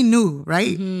my ummi knew,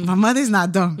 right? My mother's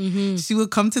not dumb. She would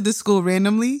come to the school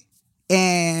randomly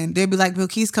and they'd be like,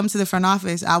 Bilqis, come to the front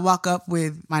office. I walk up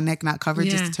with my neck not covered,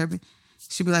 just the turban.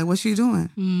 She'd be like, what's she doing?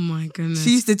 Oh my goodness. She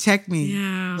used to check me.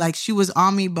 Yeah. Like, she was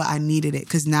on me, but I needed it.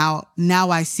 Because now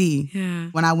I see. Yeah.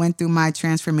 When I went through my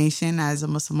transformation as a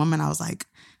Muslim woman, I was like,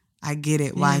 I get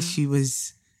it. Why she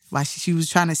was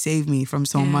trying to save me from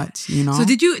so much, you know? So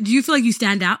do you feel like you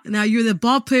stand out? Now you're the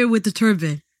ball player with the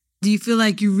turban. Do you feel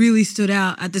like you really stood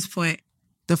out at this point?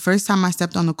 The first time I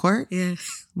stepped on the court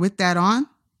with that on,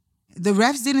 the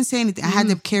refs didn't say anything. I had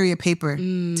to carry a paper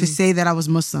to say that I was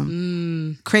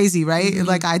Muslim. Crazy, right?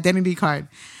 Like an identity card.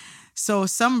 So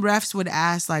some refs would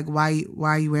ask, like, why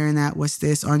are you wearing that? What's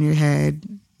this on your head?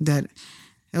 That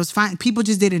it was fine. People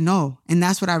just didn't know. And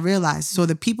that's what I realized. So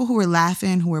the people who were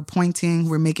laughing, who were pointing, who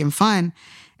were making fun,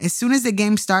 as soon as the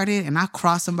game started and I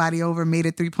crossed somebody over, made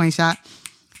a 3-point shot,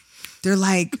 they're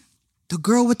like, the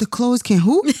girl with the clothes can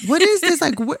hoop? What is this?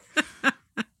 Like, what?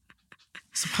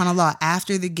 SubhanAllah,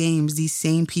 after the games, these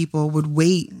same people would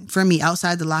wait for me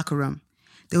outside the locker room.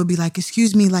 They would be like,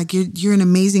 excuse me, like, you're an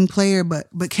amazing player, but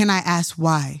can I ask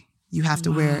why you have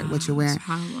to wear what you're wearing?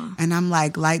 And I'm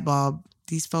like, light bulb,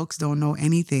 these folks don't know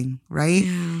anything, right?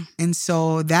 Yeah. And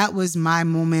so that was my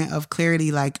moment of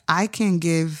clarity. Like, I can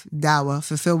give dawah,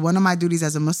 fulfill one of my duties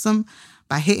as a Muslim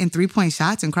by hitting 3-point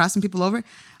shots and crossing people over.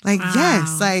 Like,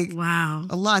 yes, like,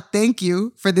 Allah, thank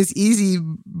you for this easy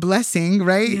blessing,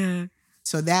 right? Yeah.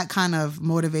 So that kind of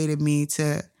motivated me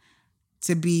to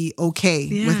be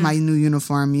okay with my new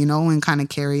uniform, you know, and kind of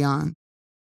carry on.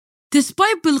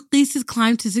 Despite Bilqis'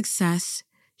 climb to success,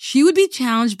 she would be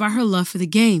challenged by her love for the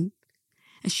game.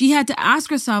 And she had to ask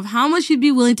herself how much she'd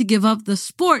be willing to give up the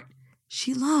sport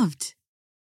she loved.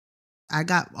 I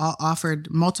got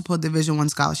offered multiple Division I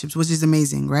scholarships, which is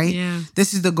amazing, right? Yeah.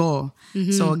 This is the goal.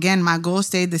 So again, my goal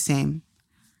stayed the same.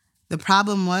 The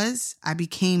problem was I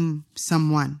became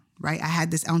someone, right? I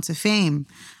had this ounce of fame.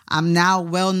 I'm now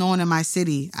well known in my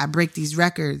city. I break these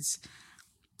records.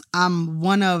 I'm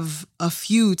one of a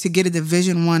few to get a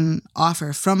Division I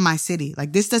offer from my city.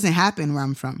 Like, this doesn't happen where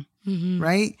I'm from,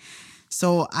 right?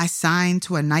 So I signed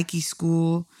to a Nike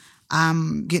school.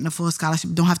 I'm getting a full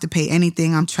scholarship. Don't have to pay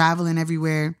anything. I'm traveling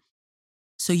everywhere.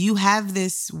 So you have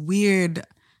this weird,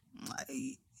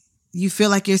 you feel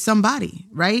like you're somebody,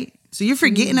 right? So you're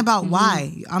forgetting about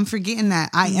why. I'm forgetting that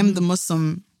I am the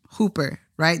Muslim hooper,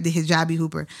 right? The hijabi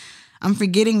hooper. I'm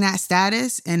forgetting that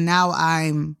status, and now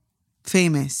I'm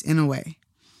famous in a way.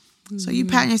 So you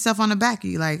patting yourself on the back.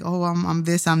 You're like, oh, I'm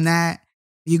this, I'm that.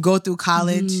 You go through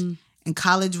college, and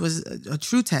college was a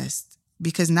true test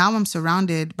because now I'm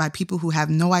surrounded by people who have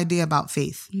no idea about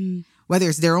faith. Whether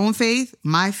it's their own faith,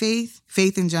 my faith,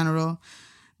 faith in general,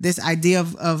 this idea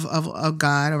of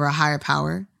God or a higher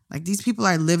power. Like, these people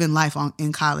are living life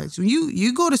in college. When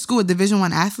you go to school with Division I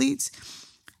athletes,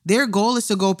 their goal is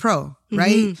to go pro,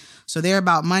 right? So they're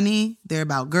about money. They're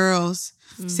about girls.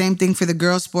 Same thing for the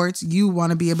girls' sports. You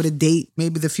want to be able to date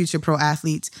maybe the future pro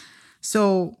athletes.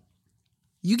 So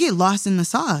you get lost in the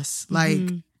sauce. Like,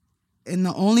 and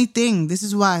the only thing, this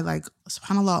is why, like,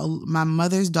 SubhanAllah, my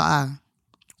mother's dua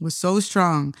was so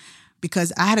strong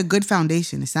because I had a good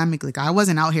foundation Islamically. Like, I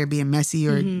wasn't out here being messy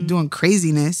or doing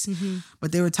craziness,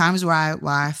 but there were times where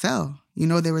I fell. You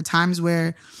know, there were times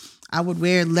where I would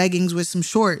wear leggings with some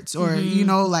shorts or, you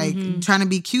know, like trying to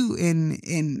be cute. And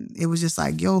it was just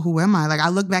like, yo, who am I? Like, I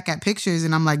look back at pictures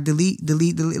and I'm like, delete.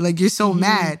 Like, you're so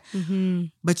mad,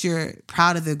 but you're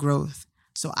proud of the growth.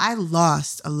 So I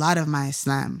lost a lot of my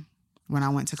Islam when I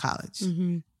went to college.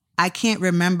 I can't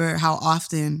remember how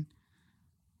often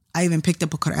I even picked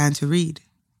up a Quran to read.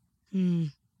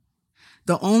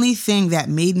 The only thing that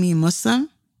made me Muslim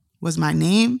was my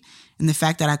name and the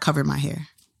fact that I covered my hair.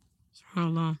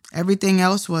 Allah. Everything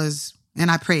else was, and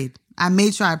I prayed. I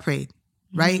made sure I prayed,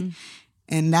 right?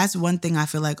 And that's one thing I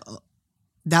feel like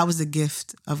that was a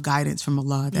gift of guidance from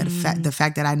Allah. That the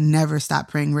fact that I never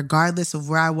stopped praying, regardless of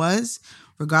where I was,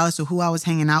 regardless of who I was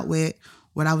hanging out with,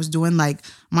 what I was doing, like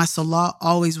my salah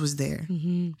always was there.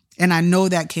 And I know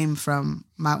that came from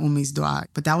my Ummi's dua.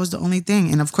 But that was the only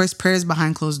thing. And of course, prayers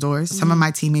behind closed doors. Some of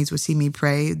my teammates would see me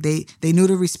pray. They knew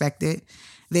to respect it.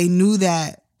 They knew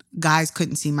that guys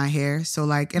couldn't see my hair. So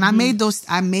like, and I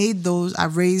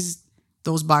raised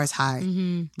those bars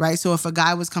high, right? So if a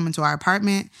guy was coming to our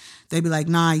apartment, they'd be like,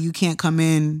 nah, you can't come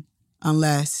in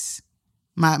unless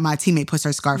my teammate puts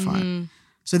her scarf on.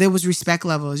 So there was respect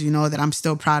levels, that I'm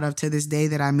still proud of to this day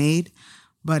that I made.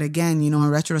 But again, in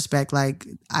retrospect, like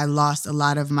I lost a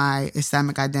lot of my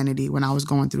Islamic identity when I was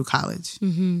going through college.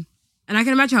 And I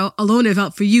can imagine how alone it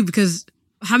felt for you, because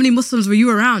how many Muslims were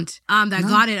you around that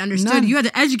got it, understood? None. You had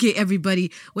to educate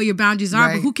everybody what your boundaries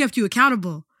are, but who kept you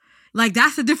accountable? Like,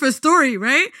 that's a different story,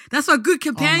 right? That's why good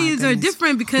companions are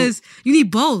different, because you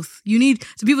need both.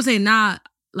 So people say, nah,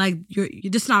 like, you're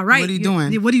just not right. What are you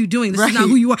doing? What are you doing? This is not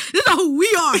who you are. This is not who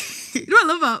we are. You know what I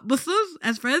love about Muslims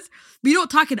as friends? We don't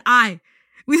talk in I.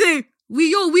 We say,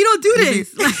 we don't do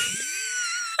this.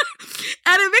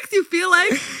 And it makes you feel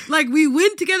like we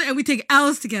win together and we take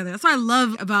L's together. That's what I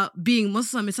love about being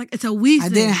Muslim. It's like, it's a we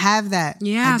thing. I didn't have that.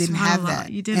 Yeah, I didn't have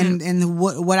that. You didn't. And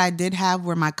what I did have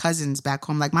were my cousins back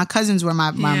home. Like my cousins were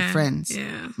my friends,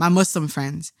 my Muslim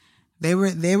friends. They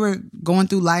were going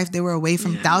through life. They were away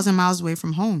from 1,000 miles away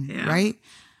from home, right?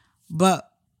 But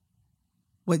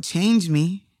what changed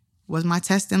me was my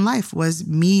test in life, was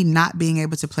me not being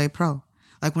able to play pro.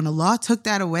 Like when Allah took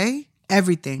that away,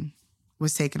 everything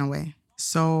was taken away.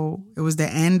 So it was the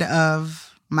end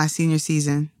of my senior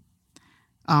season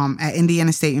at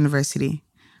Indiana State University.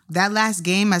 That last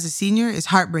game as a senior is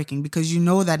heartbreaking, because you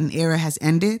know that an era has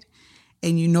ended,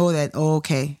 and you know that,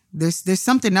 there's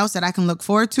something else that I can look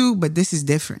forward to, but this is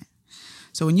different.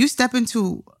 So when you step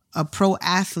into a pro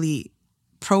athlete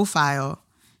profile,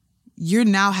 you're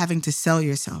now having to sell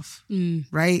yourself,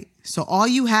 right? So all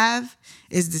you have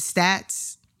is the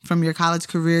stats from your college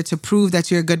career to prove that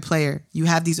you're a good player. You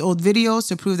have these old videos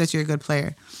to prove that you're a good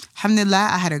player. Alhamdulillah,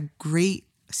 I had a great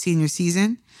senior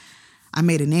season. I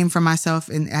made a name for myself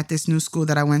at this new school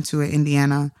that I went to in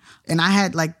Indiana. And I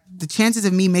had the chances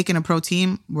of me making a pro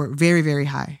team were very, very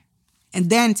high.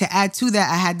 And then to add to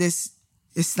that, I had this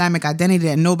Islamic identity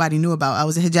that nobody knew about. I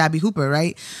was a hijabi hooper,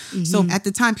 right? So at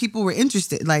the time, people were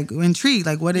interested, intrigued,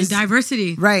 what is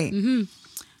diversity, right?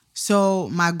 So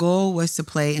my goal was to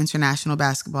play international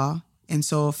basketball. And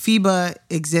so FIBA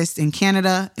exists in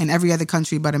Canada and every other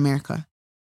country but America.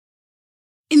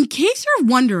 In case you're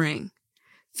wondering,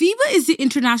 FIBA is the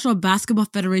International Basketball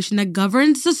Federation that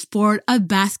governs the sport of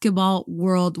basketball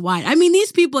worldwide. I mean,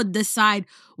 these people decide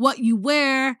what you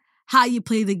wear, how you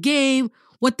play the game,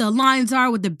 what the lines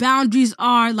are, what the boundaries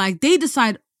are. They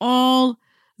decide all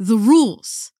the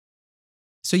rules.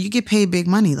 So you get paid big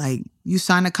money. You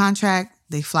sign a contract,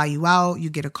 they fly you out, you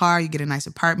get a car, you get a nice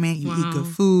apartment, you eat good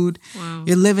food.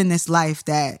 You're living this life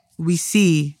that we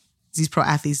see these pro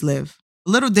athletes live. A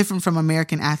little different from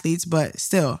American athletes, but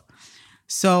still.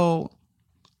 So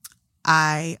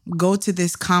I go to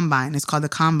this combine. It's called the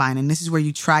Combine. And this is where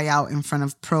you try out in front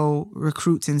of pro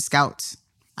recruits and scouts.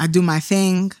 I do my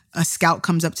thing. A scout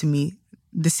comes up to me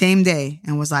the same day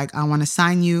and was like, I want to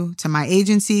sign you to my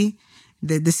agency.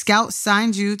 The scout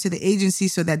signed you to the agency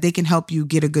so that they can help you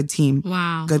get a good team.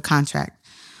 Wow. Good contract.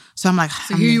 So I'm like,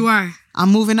 so here you are.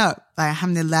 I'm moving up.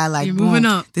 Alhamdulillah, you're moving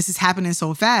up. This is happening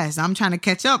so fast. I'm trying to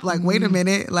catch up. Wait a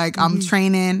minute. I'm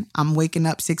training. I'm waking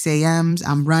up 6 a.m.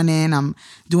 I'm running. I'm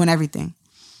doing everything.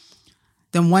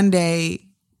 Then one day,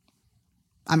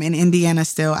 I'm in Indiana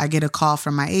still. I get a call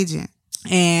from my agent.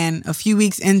 And a few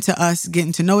weeks into us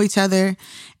getting to know each other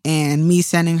and me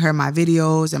sending her my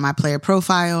videos and my player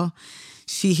profile,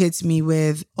 she hits me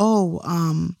with,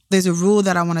 there's a rule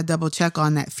that I want to double check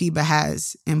on that FIBA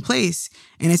has in place,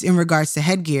 and it's in regards to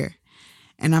headgear.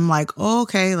 And I'm like,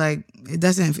 okay,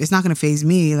 it's not going to faze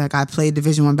me. I played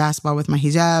Division I basketball with my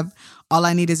hijab. All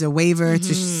I need is a waiver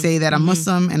to say that I'm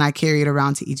Muslim, and I carry it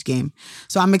around to each game.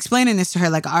 So I'm explaining this to her,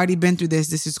 I already been through this.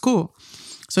 This is cool.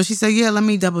 So she said, yeah, let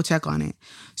me double check on it.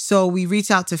 So we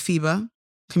reach out to FIBA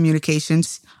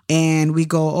Communications and we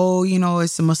go,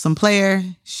 it's a Muslim player.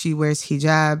 She wears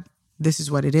hijab. This is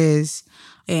what it is.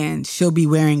 And she'll be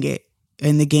wearing it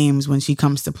in the games when she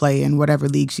comes to play in whatever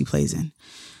league she plays in.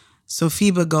 So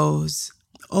FIBA goes,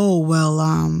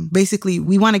 basically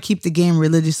we want to keep the game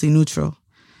religiously neutral.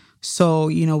 So,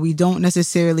 we don't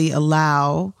necessarily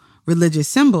allow religious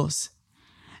symbols.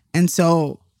 And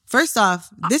so First off,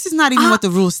 this is not even what the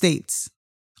rule states.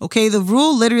 Okay, the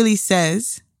rule literally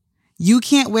says you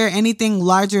can't wear anything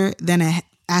larger than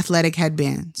athletic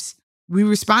headbands. We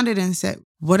responded and said,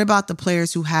 what about the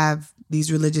players who have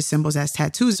these religious symbols as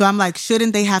tattoos? So I'm like,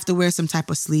 shouldn't they have to wear some type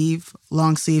of sleeve,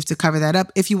 long sleeve to cover that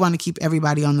up if you want to keep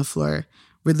everybody on the floor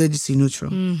religiously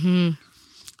neutral? Mm-hmm.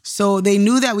 So they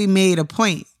knew that we made a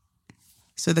point.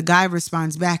 So the guy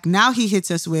responds back. Now he hits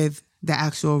us with the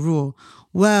actual rule.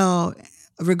 Well,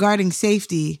 regarding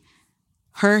safety,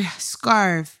 her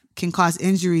scarf can cause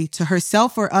injury to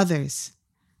herself or others.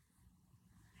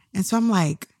 And so I'm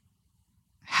like,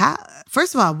 how?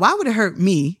 First of all, why would it hurt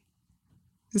me?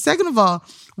 Second of all,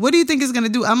 what do you think it's going to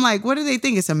do? I'm like, what do they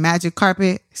think? It's a magic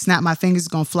carpet? Snap my fingers,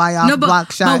 going to fly off,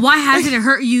 block shot. But why hasn't it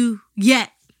hurt you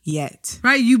yet? Yet.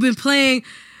 Right? You've been playing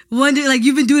one day, like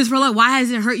you've been doing this for a long. Why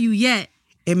hasn't it hurt you yet?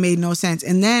 It made no sense.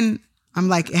 And then I'm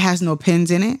like, it has no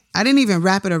pins in it. I didn't even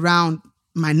wrap it around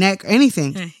my neck or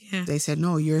anything. Yeah. They said,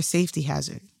 no, you're a safety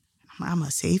hazard. I'm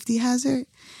a safety hazard?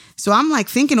 So I'm like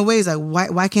thinking of ways like,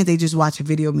 why can't they just watch a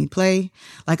video of me play?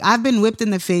 Like I've been whipped in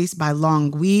the face by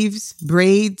long weaves,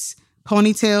 braids,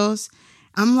 ponytails.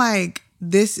 I'm like,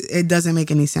 it doesn't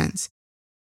make any sense.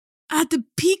 At the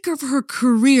peak of her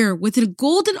career with a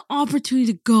golden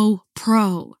opportunity to go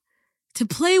pro, to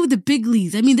play with the big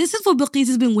leagues. I mean, this is what Bilqis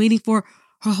has been waiting for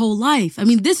her whole life. I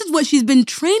mean, this is what she's been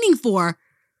training for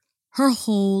her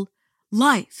whole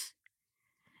life.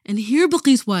 And here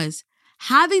Bilqis was,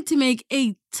 having to make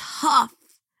a tough,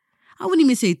 I wouldn't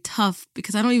even say tough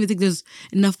because I don't even think there's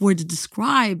enough word to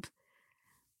describe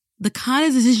the kind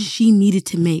of decision she needed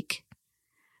to make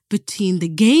between the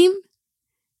game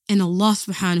and Allah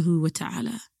subhanahu wa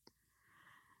ta'ala.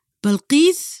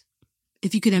 Bilqis,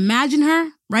 if you could imagine her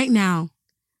right now,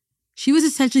 she was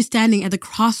essentially standing at the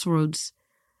crossroads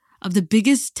of the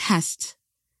biggest test,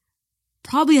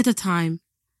 probably at the time,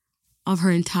 of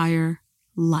her entire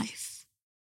life.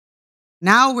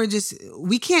 Now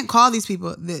we can't call these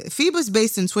people. FIBA's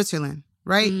based in Switzerland,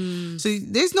 right? So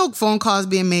there's no phone calls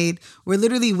being made. We're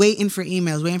literally waiting for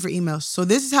emails. So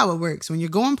this is how it works. When you're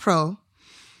going pro,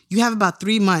 you have about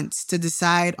 3 months to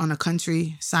decide on a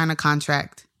country, sign a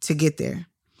contract to get there.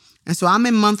 And so I'm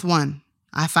in month 1.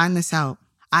 I find this out.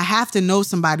 I have to know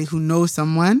somebody who knows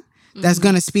someone that's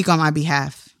going to speak on my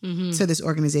behalf to this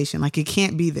organization. Like, it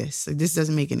can't be this. Like, this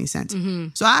doesn't make any sense.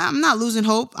 So I'm not losing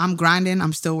hope. I'm grinding.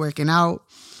 I'm still working out.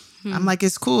 I'm like,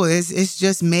 it's cool. It's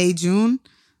just May, June.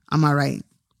 I'm all right.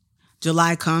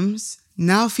 July comes.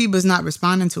 Now FIBA's not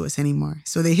responding to us anymore.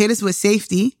 So they hit us with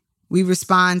safety. We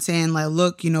respond saying, like,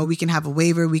 look, we can have a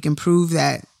waiver. We can prove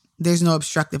that there's no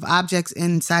obstructive objects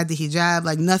inside the hijab.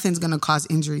 Like, nothing's going to cause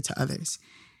injury to others.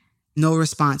 No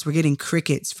response. We're getting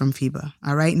crickets from FIBA.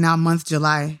 All right. Now month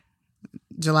July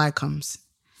comes.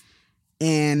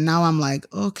 And now I'm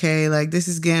like, okay, like this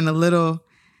is getting a little,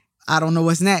 I don't know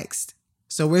what's next.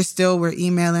 So we're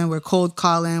emailing, we're cold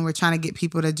calling, we're trying to get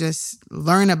people to just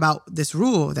learn about this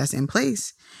rule that's in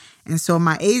place. And so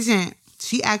my agent,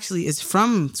 she actually is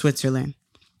from Switzerland,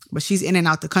 but she's in and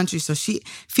out the country. So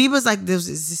FIBA's like, this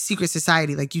is a secret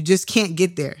society. Like, you just can't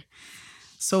get there.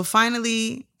 So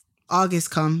finally, August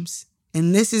comes,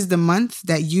 and this is the month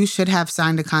that you should have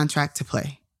signed a contract to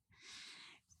play.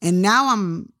 And now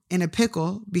I'm in a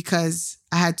pickle because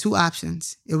I had 2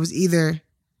 options. It was either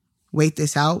wait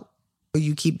this out, or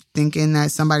you keep thinking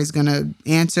that somebody's going to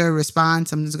answer, respond,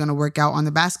 something's going to work out on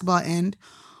the basketball end,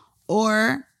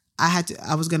 or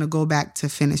I was going to go back to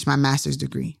finish my master's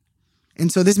degree.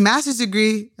 And so this master's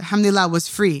degree, alhamdulillah, was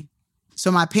free.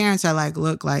 So my parents are like,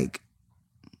 look, like,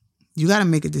 you got to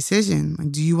make a decision.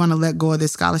 Like, do you want to let go of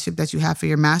this scholarship that you have for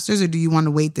your master's, or do you want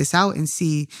to wait this out and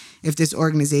see if this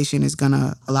organization is going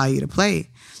to allow you to play?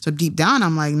 So deep down,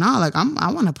 I'm like, no, like,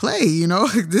 I want to play,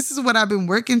 This is what I've been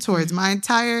working towards my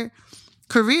entire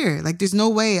career. Like, there's no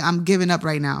way I'm giving up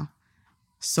right now.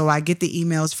 So I get the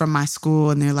emails from my school,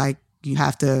 and they're like, you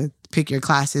have to pick your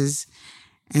classes.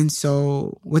 And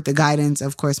so with the guidance,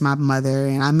 of course, my mother,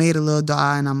 and I made a little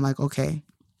dua, and I'm like, okay,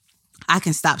 I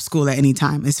can stop school at any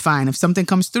time. It's fine. If something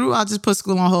comes through, I'll just put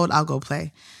school on hold. I'll go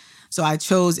play. So I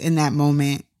chose in that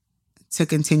moment to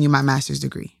continue my master's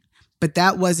degree. But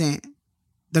that wasn't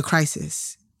the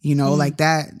crisis, like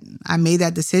that. I made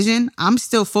that decision. I'm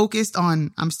still focused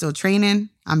on, I'm still training.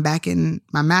 I'm back in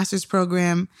my master's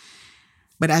program.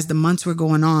 But as the months were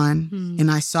going on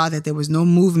and I saw that there was no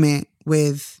movement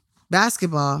with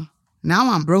basketball,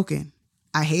 now I'm broken.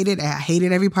 I hated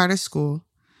every part of school.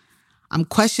 I'm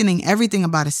questioning everything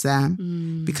about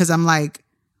Islam because I'm like,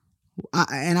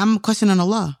 and I'm questioning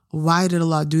Allah. Why did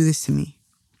Allah do this to me?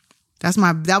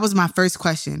 That was my first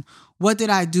question. What did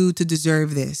I do to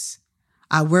deserve this?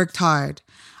 I worked hard.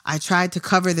 I tried to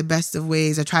cover the best of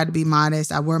ways. I tried to be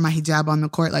modest. I wore my hijab on the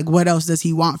court. Like, what else does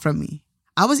he want from me?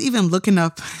 I was even looking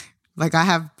up, like, I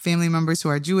have family members who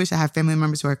are Jewish. I have family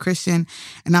members who are Christian.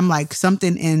 And I'm like,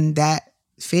 something in that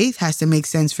faith has to make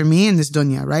sense for me in this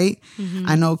dunya, right? Mm-hmm.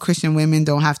 I know Christian women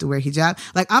don't have to wear hijab.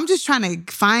 Like, I'm just trying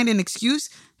to find an excuse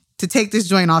to take this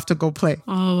joint off to go play.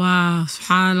 Oh, wow.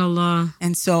 SubhanAllah.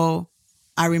 And so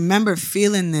I remember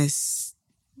feeling this.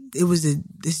 It was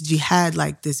this jihad,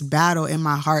 like this battle in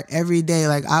my heart every day.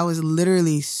 Like, I was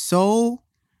literally so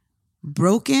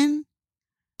broken.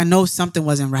 I know something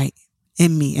wasn't right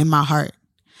in me, in my heart.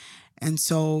 And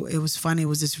so it was funny. It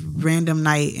was this random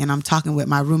night and I'm talking with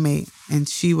my roommate and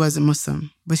she was a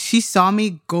Muslim. But she saw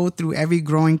me go through every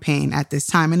growing pain at this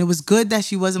time. And it was good that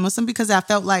she was a Muslim because I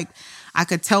felt like I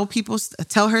could tell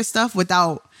her stuff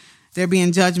without there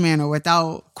being judgment or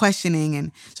without questioning.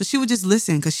 And so she would just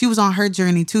listen because she was on her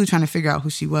journey too, trying to figure out who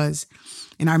she was.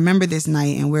 And I remember this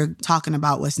night and we're talking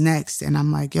about what's next. And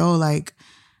I'm like, yo, like,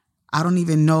 I don't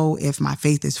even know if my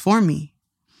faith is for me.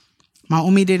 My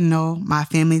Ummi didn't know. My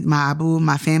family, my Abu,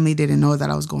 my family didn't know that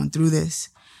I was going through this.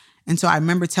 And so I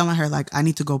remember telling her, like, I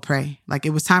need to go pray. Like, it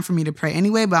was time for me to pray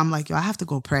anyway, but I'm like, yo, I have to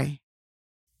go pray.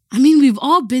 I mean, we've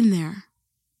all been there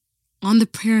on the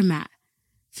prayer mat,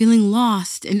 feeling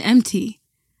lost and empty,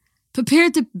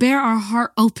 prepared to bear our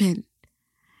heart open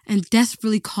and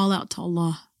desperately call out to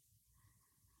Allah.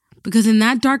 Because in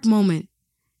that dark moment,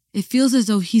 it feels as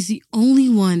though He's the only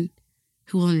one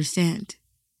who will understand.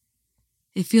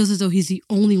 It feels as though He's the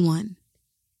only one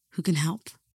who can help.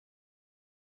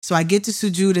 So I get to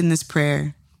sujood in this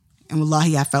prayer, and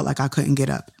wallahi, I felt like I couldn't get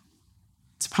up.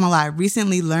 SubhanAllah, I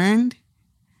recently learned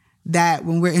that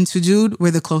when we're in sujood,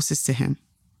 we're the closest to Him,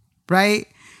 right?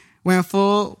 We're in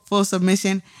full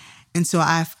submission. And so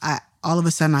I all of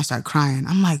a sudden I start crying.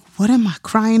 I'm like, what am I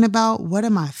crying about? What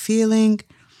am I feeling?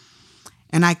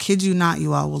 And I kid you not,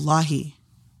 you all, wallahi,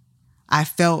 I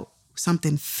felt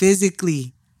something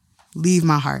physically leave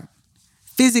my heart.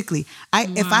 Physically. Wow.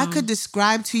 If I could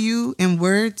describe to you in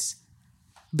words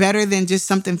better than just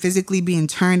something physically being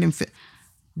turned, and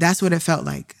that's what it felt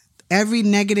like. Every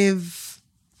negative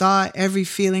thought, every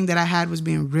feeling that I had was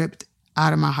being ripped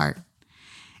out of my heart.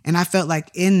 And I felt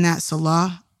like in that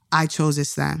salah, I chose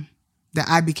Islam, that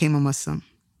I became a Muslim.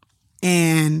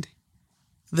 And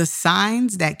the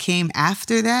signs that came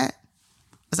after that,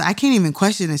 I was like, I can't even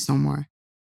question this no more.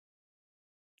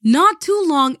 Not too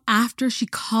long after she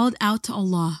called out to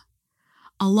Allah,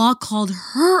 Allah called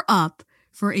her up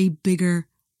for a bigger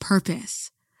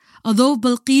purpose. Although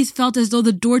Bilqis felt as though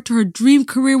the door to her dream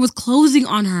career was closing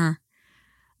on her,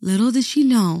 little did she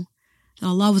know that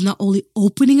Allah was not only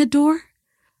opening a door,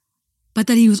 but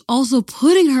that He was also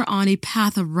putting her on a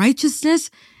path of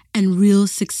righteousness and real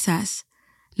success,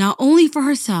 not only for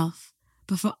herself,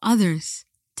 but for others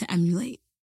to emulate.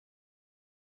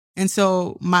 And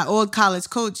so my old college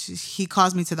coach, he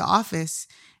calls me to the office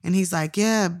and he's like,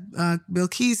 yeah,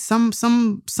 Bilqis,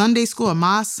 some Sunday school, a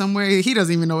mosque somewhere. He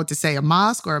doesn't even know what to say, a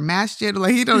mosque or a masjid.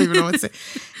 Like, he don't even know what to say.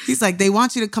 He's like, they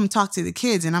want you to come talk to the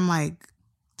kids. And I'm like,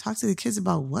 talk to the kids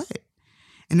about what?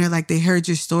 And they're like, they heard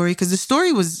your story. Because the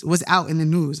story was out in the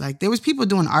news. Like, there was people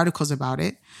doing articles about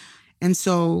it. And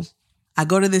so I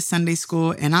go to this Sunday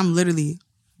school and I'm literally,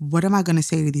 what am I going to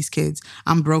say to these kids?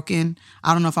 I'm broken.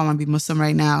 I don't know if I'm going to be Muslim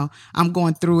right now. I'm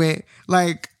going through it.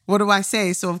 Like, what do I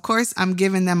say? So, of course, I'm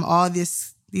giving them all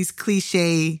these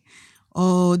cliche,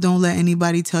 oh, don't let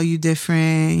anybody tell you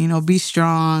different, be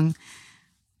strong.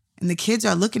 And the kids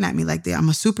are looking at me like I'm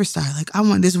a superstar.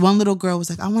 Like, this one little girl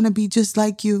was like, I want to be just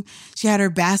like you. She had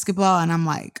her basketball. And I'm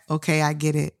like, okay, I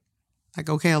get it. Like,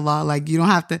 okay, Allah, like, you don't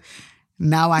have to.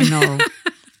 Now I know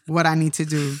what I need to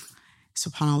do.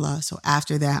 SubhanAllah. So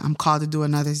after that, I'm called to do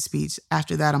another speech.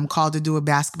 After that, I'm called to do a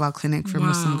basketball clinic for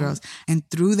Muslim girls. And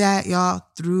through that, y'all,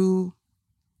 through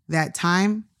that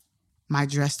time, my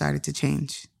dress started to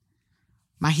change.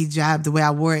 My hijab, the way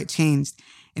I wore it changed.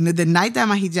 And the night that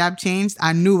my hijab changed,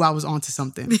 I knew I was onto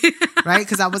something, right?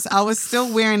 Because I was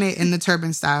still wearing it in the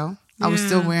turban style. I was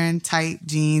still wearing tight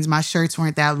jeans. My shirts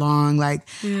weren't that long. Like,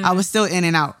 I was still in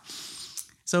and out.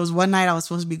 So it was one night I was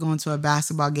supposed to be going to a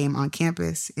basketball game on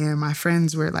campus and my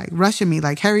friends were like rushing me,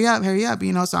 like, hurry up,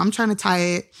 So I'm trying to tie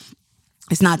it.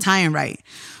 It's not tying right.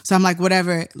 So I'm like,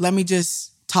 whatever, let me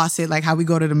just toss it like how we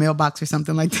go to the mailbox or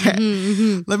something like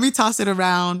that. Let me toss it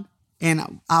around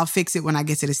and I'll fix it when I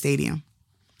get to the stadium.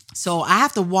 So I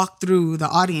have to walk through the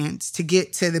audience to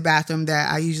get to the bathroom that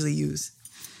I usually use.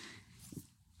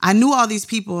 I knew all these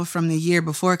people from the year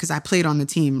before because I played on the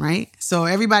team, right? So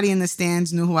everybody in the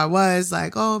stands knew who I was.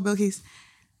 Like, oh, Bilqis.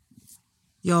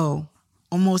 Yo,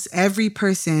 almost every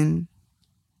person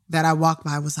that I walked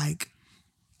by was like,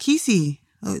 Kesey,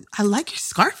 I like your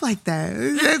scarf like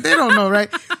that. They don't know,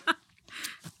 right?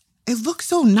 It looks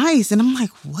so nice. And I'm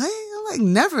like, what? I'm like,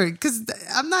 never. Because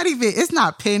I'm not even, it's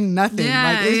not pinned, nothing.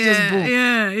 Yeah, it's just boom.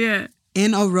 Yeah.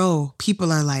 In a row,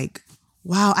 people are like,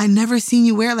 wow, I never seen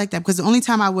you wear it like that. Because the only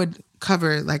time I would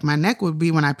cover like my neck would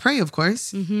be when I pray, of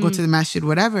course. Go to the masjid,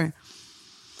 whatever.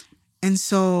 And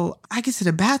so I get to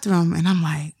the bathroom and I'm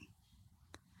like,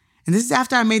 and this is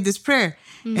after I made this prayer.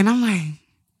 And I'm like,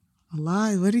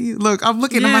 Allah, what do you, look, I'm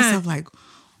looking at myself like,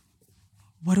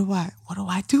 what do I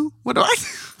do? What do I do?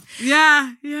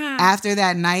 Yeah. After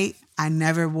that night, I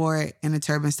never wore it in a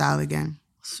turban style again.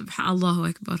 Subhanallah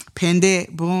Akbar. Pinned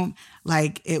it, boom.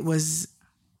 Like it was,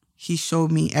 he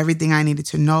showed me everything I needed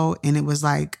to know. And it was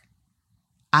like,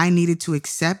 I needed to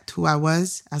accept who I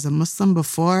was as a Muslim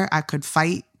before I could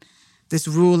fight this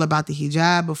rule about the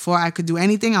hijab. Before I could do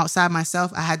anything outside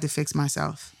myself, I had to fix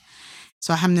myself.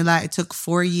 So alhamdulillah, it took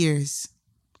 4 years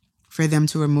for them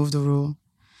to remove the rule.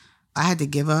 I had to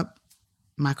give up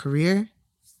my career.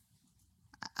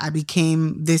 I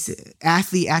became this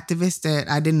athlete activist that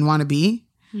I didn't want to be.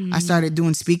 I started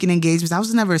doing speaking engagements. I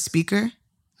was never a speaker.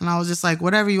 And I was just like,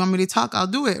 whatever you want me to talk, I'll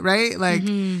do it, right? Like,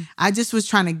 I just was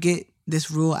trying to get this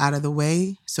rule out of the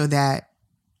way so that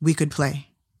we could play.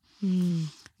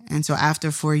 And so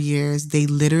after 4 years, they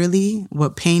literally,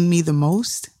 what pained me the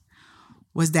most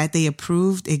was that they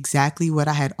approved exactly what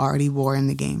I had already wore in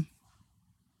the game.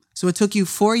 So it took you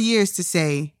 4 years to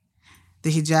say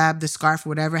the hijab, the scarf,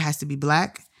 whatever, has to be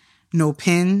black, no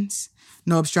pins,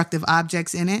 no obstructive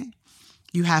objects in it.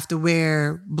 You have to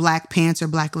wear black pants or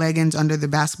black leggings under the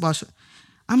basketball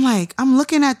I'm like, I'm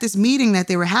looking at this meeting that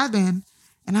they were having,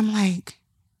 and I'm like,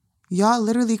 y'all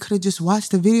literally could have just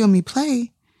watched the video of me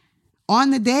play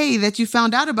on the day that you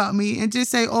found out about me and just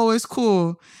say, oh, it's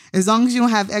cool. As long as you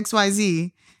don't have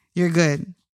XYZ, you're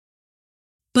good.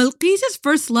 Balqis's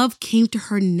first love came to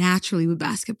her naturally with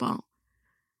basketball.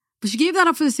 But she gave that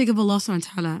up for the sake of Allah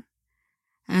subhanahu wa ta'ala.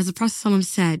 As the Prophet ﷺ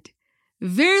said,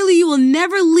 verily you will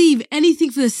never leave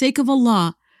anything for the sake of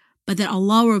Allah, but that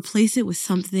Allah will replace it with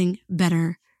something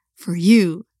better for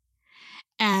you.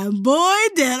 And boy,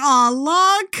 did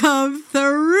Allah come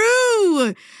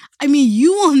through. I mean,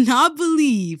 you will not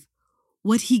believe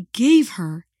what he gave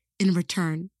her in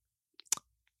return.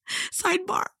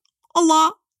 Sidebar,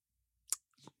 Allah,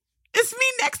 it's me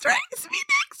next, right? It's me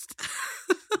next.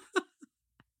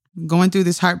 Going through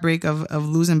this heartbreak of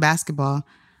losing basketball,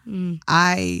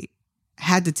 I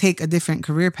had to take a different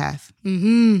career path.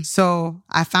 So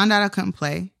I found out I couldn't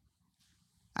play.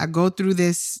 I go through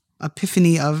this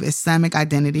epiphany of Islamic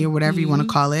identity or whatever you want to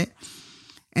call it.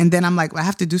 And then I'm like, well, I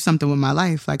have to do something with my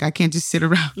life. Like, I can't just sit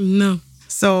around. No.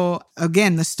 So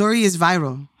again, the story is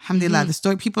viral. Alhamdulillah, the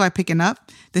story people are picking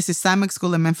up. This Islamic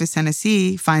school in Memphis,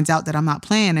 Tennessee finds out that I'm not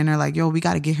playing. And they're like, yo, we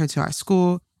got to get her to our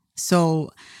school.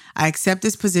 So I accept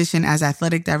this position as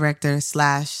athletic director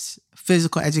 /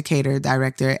 physical educator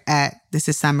director at this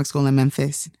Islamic school in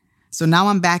Memphis. So now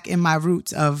I'm back in my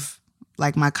roots of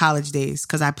like my college days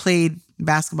because I played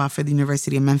basketball for the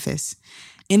University of Memphis.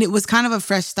 And it was kind of a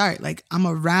fresh start. Like I'm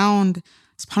around,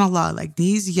 subhanAllah, like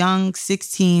these young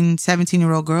 16,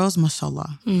 17-year-old girls,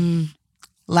 mashallah.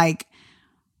 Like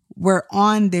were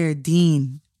on their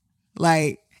deen.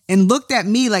 Like, and looked at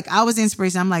me like I was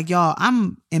inspiration. I'm like, y'all,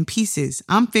 I'm in pieces.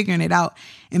 I'm figuring it out.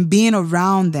 And being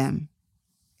around them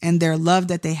and their love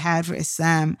that they had for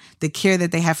Islam, the care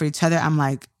that they have for each other, I'm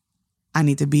like, I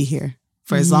need to be here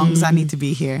for as long as I need to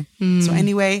be here. So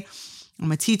anyway,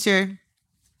 I'm a teacher,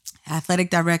 athletic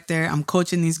director. I'm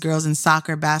coaching these girls in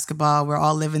soccer, basketball. We're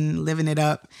all living it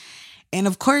up. And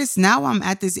of course, now I'm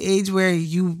at this age where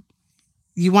you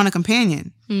want a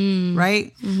companion,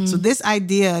 right? So this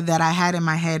idea that I had in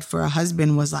my head for a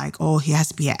husband was like, oh, he has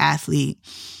to be an athlete.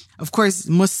 Of course,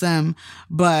 Muslim,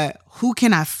 but who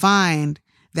can I find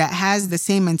that has the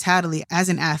same mentality as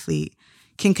an athlete,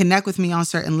 can connect with me on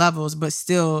certain levels, but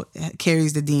still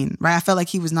carries the deen, right? I felt like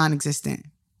he was non-existent.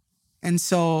 And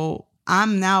so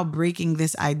I'm now breaking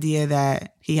this idea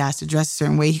that he has to dress a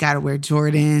certain way. He got to wear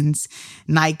Jordans,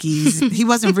 Nikes. He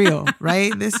wasn't real,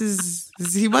 right?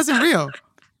 He wasn't real.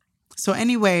 So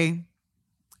anyway,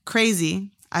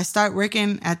 crazy. I start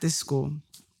working at this school.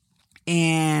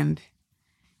 And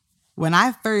when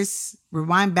I first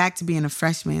rewind back to being a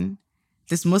freshman,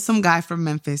 this Muslim guy from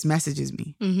Memphis messages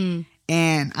me.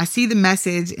 And I see the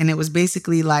message, and it was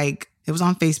basically like, it was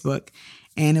on Facebook.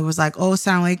 And it was like, oh,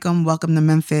 assalamu alaikum, welcome to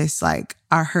Memphis. Like,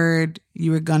 I heard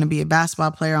you were going to be a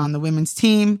basketball player on the women's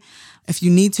team. If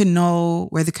you need to know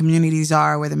where the communities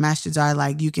are, where the masjids are,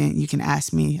 like, you can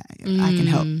ask me. I can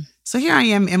help. So here I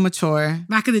am, immature.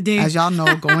 Back in the day. As y'all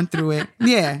know, going through it.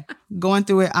 Yeah, going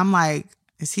through it. I'm like,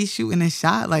 is he shooting a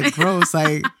shot? Like, gross.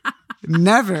 Like,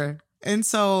 never. And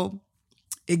so,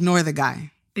 ignore the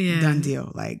guy. Yeah. Done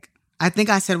deal. Like, I think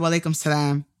I said walaikum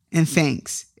salam and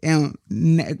thanks. And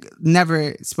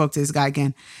never spoke to this guy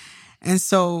again. And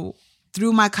so,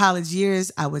 through my college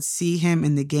years, I would see him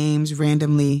in the games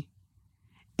randomly.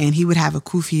 And he would have a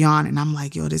kufi on. And I'm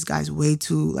like, yo, this guy's way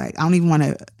too, like, I don't even want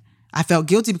to. I felt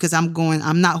guilty because I'm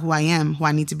not who I am, who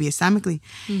I need to be Islamically.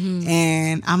 Mm-hmm.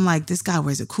 And I'm like, this guy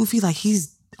wears a kufi, like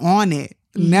he's on it.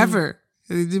 Mm-hmm. Never.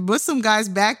 Muslim guys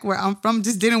back where I'm from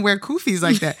just didn't wear kufis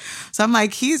like that. So I'm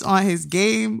like, he's on his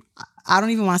game. I don't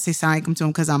even want to say salam alaikum to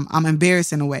him because I'm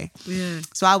embarrassed in a way. Yeah.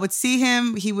 So I would see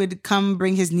him. He would come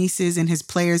bring his nieces and his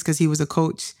players because he was a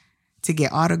coach to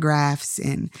get autographs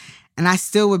and I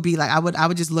still would be like, I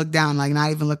would just look down, like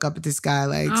not even look up at this guy.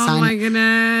 Like, my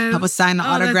goodness. I would sign the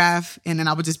autograph and then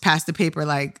I would just pass the paper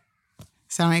like,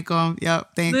 Assalamu alaikum.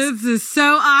 Yep, thanks. This is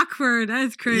so awkward.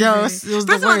 That's crazy. Yo, it was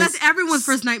first of all, that's everyone's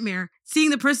first nightmare.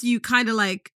 Seeing the person you kind of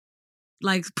like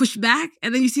push back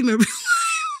and then you see him in real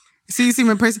life. You see him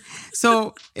in person.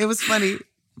 So it was funny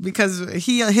because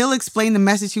he'll explain the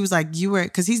message. He was like,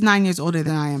 because he's 9 years older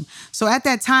than I am. So at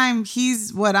that time,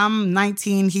 I'm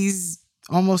 19. He's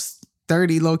almost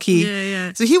 30, low key.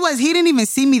 Yeah. So he didn't even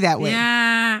see me that way.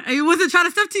 Yeah. He wasn't trying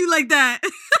to step to you like that.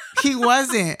 He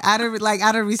wasn't. Out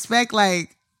of respect,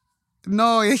 like,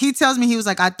 no, he tells me, he was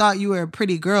like, I thought you were a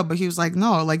pretty girl, but he was like,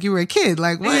 no, like you were a kid.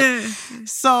 Like, what? Yeah.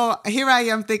 So here I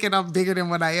am thinking I'm bigger than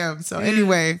what I am. So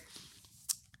anyway,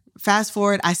 fast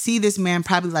forward, I see this man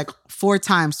probably like 4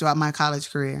 times throughout my college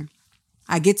career.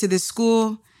 I get to this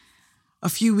school, a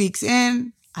few weeks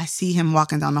in, I see him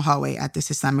walking down the hallway at this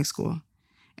Islamic school.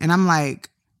 And I'm like,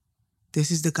 this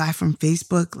is the guy from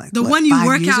Facebook? Like the one you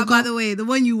work at, by the way. The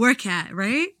one you work at,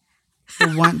 right?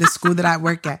 The school that I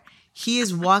work at. He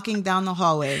is walking down the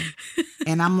hallway.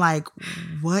 And I'm like,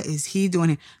 what is he doing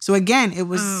here? So again, it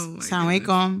was Assalamu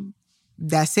alaikum.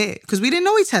 That's it. Because we didn't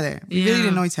know each other. We really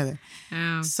didn't know each other.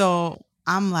 Yeah. So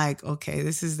I'm like, okay,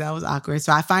 that was awkward.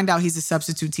 So I find out he's a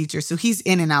substitute teacher. So he's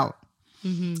in and out.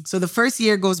 Mm-hmm. So the first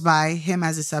year goes by, him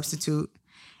as a substitute,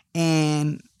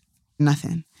 and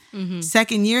nothing. Mm-hmm.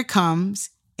 Second year comes,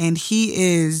 and he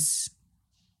is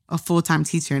a full-time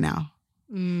teacher now.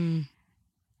 Mm.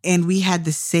 And we had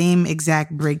the same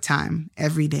exact break time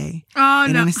every day. Oh,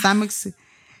 and no. in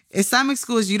Islamic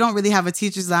schools, you don't really have a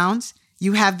teacher's lounge.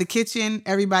 You have the kitchen.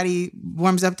 Everybody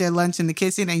warms up their lunch in the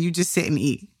kitchen, and you just sit and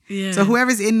eat. Yeah. So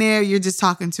whoever's in there, you're just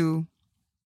talking to.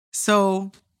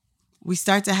 So we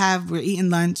we're eating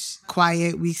lunch,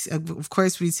 quiet. Of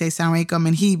course, we'd say Assalamu alaikum.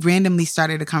 And he randomly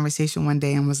started a conversation one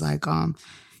day and was like,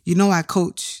 I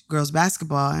coach girls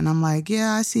basketball. And I'm like,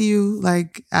 yeah, I see you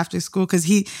like after school. Cause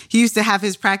he used to have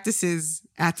his practices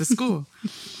at the school.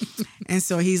 And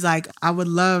so he's like, I would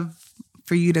love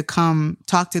for you to come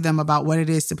talk to them about what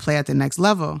it is to play at the next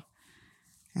level.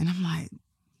 And I'm like,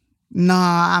 no,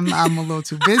 I'm a little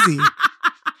too busy.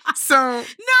 So no,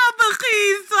 but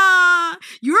please,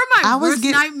 you're my worst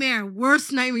nightmare.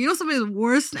 Worst nightmare. You know somebody's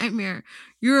worst nightmare.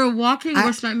 You're a walking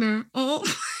worst nightmare. Oh,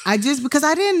 because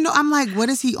I didn't know. I'm like, what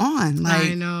is he on?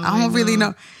 Like, I don't really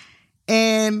know.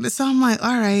 And so I'm like,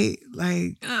 all right,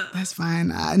 like that's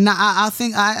fine. I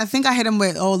think I hit him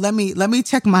with, let me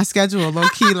check my schedule, low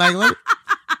key, like.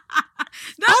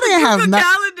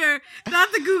 Calendar,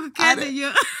 not the Google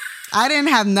Calendar. I didn't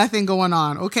have nothing going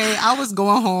on, okay? I was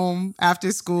going home after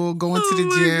school, going to the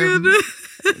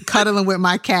gym, cuddling with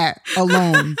my cat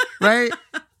alone, right?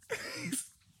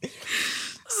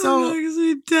 So,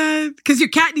 because your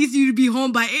cat needs you to be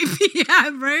home by 8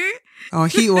 p.m., right?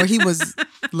 He was,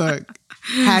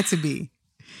 had to be.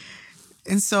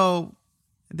 And so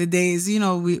the days,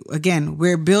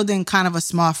 we're building kind of a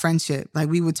small friendship. Like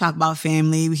we would talk about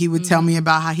family. He would tell me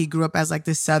about how he grew up as like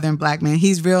this Southern Black man.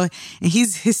 He's real, and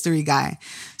he's a history guy.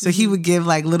 So he would give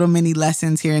like little mini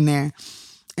lessons here and there.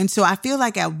 And so I feel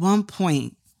like at one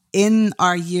point in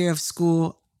our year of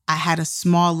school, I had a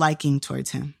small liking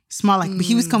towards him. But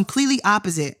he was completely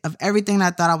opposite of everything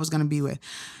I thought I was going to be with.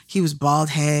 He was bald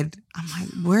head. I'm like,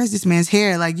 where's this man's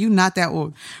hair? Like, you not that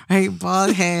old, right?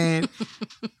 Bald head,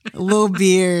 a little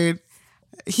beard.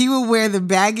 He would wear the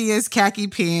baggiest khaki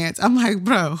pants. I'm like,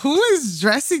 bro, who is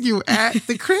dressing you at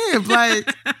the crib?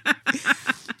 Like,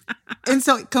 and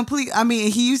so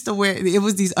he used to wear, it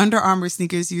was these Under Armour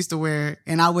sneakers he used to wear,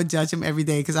 and I would judge him every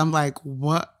day because I'm like,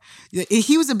 what?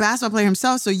 He was a basketball player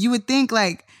himself, so you would think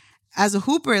like, as a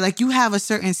hooper, like you have a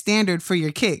certain standard for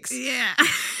your kicks. Yeah.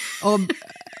 Oh,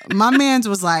 my man's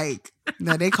was like,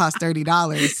 no, they cost $30.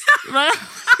 Right?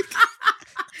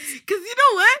 Because you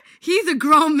know what? he's a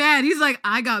grown man. He's like,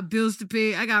 I got bills to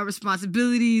pay. I got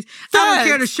responsibilities. I don't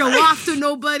care to show off to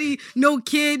nobody. No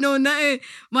kid, no nothing.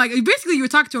 Like, basically, you were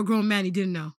talking to a grown man he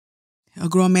didn't know. A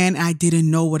grown man, I didn't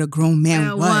know what a grown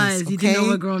man was. He didn't know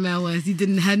what a grown man was. He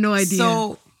had no idea.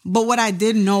 So, but what I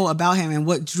did know about him and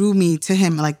what drew me to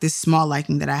him, like this small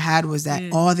liking that I had, was that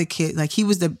all the kids, like he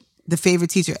was the favorite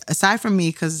teacher, aside from me,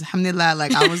 because alhamdulillah,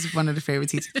 like I was one of the favorite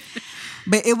teachers.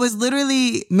 But it was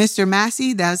literally Mr.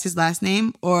 Massey, that was his last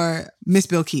name, or Miss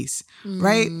Bilquis,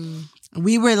 right?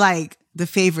 We were like the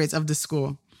favorites of the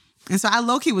school. And so I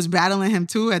low-key was battling him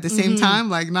too at the same time.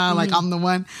 Like, like I'm the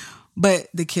one. But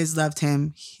the kids loved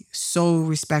him. So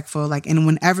respectful. Like, and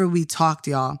whenever we talked,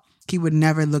 y'all, he would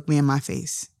never look me in my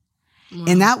face. Wow.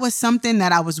 And that was something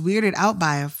that I was weirded out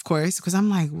by, of course, because I'm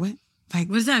like, what? Like,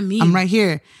 what does that mean? I'm right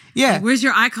here. Yeah. Like, where's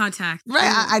your eye contact? Right.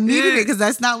 I needed it because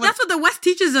that's not what... That's what the West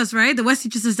teaches us, right? The West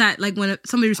teaches us that, like, when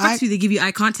somebody respects you, they give you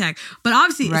eye contact. But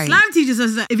obviously, Islam teaches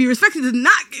us that if you respect you, does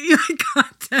not give you eye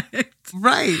contact.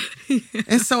 Right.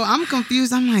 And so I'm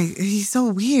confused. I'm like, he's so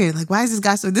weird. Like, why is this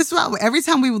guy so... This is why every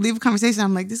time we would leave a conversation,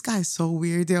 I'm like, this guy is so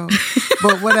weird, yo.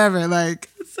 But whatever. Like,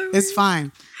 it's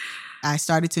fine. I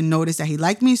started to notice that he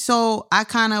liked me. So I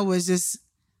kind of was just...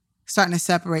 starting to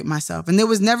separate myself. And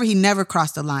he never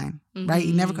crossed the line, right?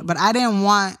 He never, but I didn't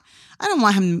want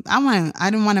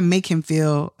to make him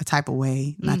feel a type of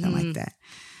way, nothing like that.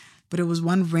 But it was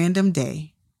one random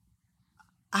day,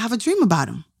 I have a dream about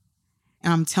him.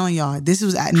 And I'm telling y'all, this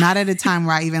was not at a time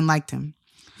where I even liked him.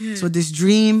 Yeah. So this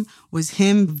dream was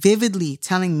him vividly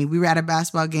telling me, we were at a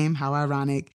basketball game, how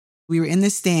ironic. We were in the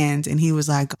stands and he was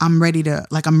like, I'm ready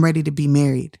to be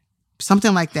married.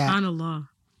 Something like that. SubhanAllah.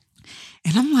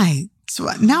 And I'm like, so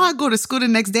now I go to school the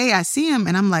next day, I see him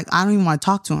and I'm like, I don't even want to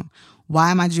talk to him.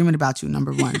 Why am I dreaming about you,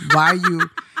 number one? Why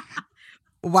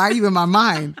are you in my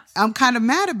mind? I'm kind of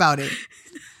mad about it.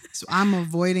 So I'm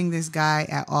avoiding this guy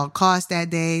at all costs that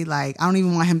day. Like, I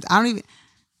don't want him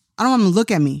to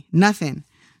look at me, nothing.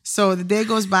 So the day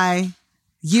goes by,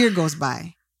 year goes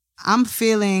by. I'm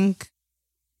feeling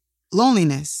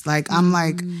loneliness. Like, I'm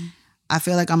like, I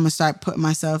feel like I'm going to start putting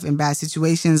myself in bad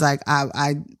situations. Like,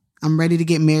 I'm ready to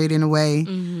get married in a way.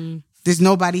 There's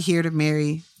nobody here to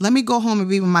marry. Let me go home and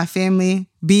be with my family,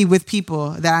 be with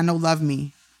people that I know love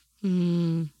me.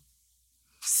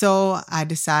 So I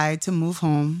decide to move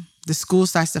home. The school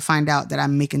starts to find out that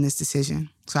I'm making this decision.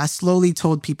 So I slowly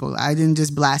told people. I didn't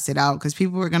just blast it out because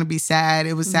people were going to be sad.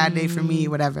 It was a sad day for me,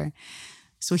 whatever.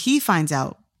 So he finds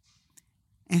out.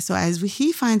 And so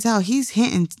he finds out, he's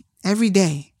hinting every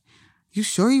day. You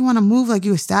sure you want to move? Like,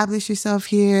 you establish yourself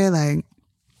here? Like,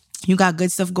 you got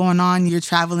good stuff going on. You're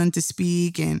traveling to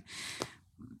speak and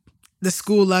the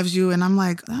school loves you. And I'm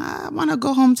like, I want to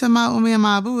go home to my Umi and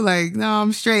my Abu. Like, no,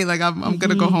 I'm straight. Like, I'm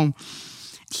going to go home.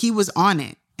 He was on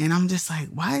it. And I'm just like,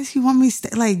 why does he want me to stay?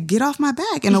 Like, get off my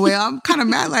back. In a way, I'm kind of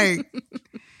mad. Like,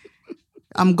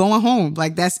 I'm going home.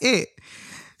 Like, that's it.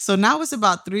 So now it's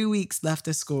about 3 weeks left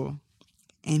of school.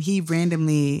 And he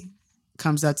randomly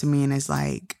comes up to me and is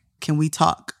like, can we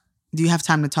talk? Do you have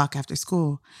time to talk after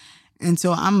school? And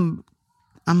so I'm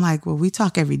like, well, we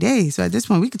talk every day. So at this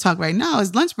point, we could talk right now.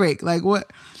 It's lunch break. Like,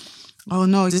 what? Oh,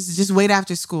 no, just wait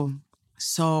after school.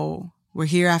 So we're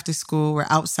here after school. We're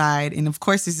outside. And of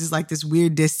course, this is like this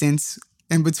weird distance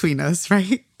in between us,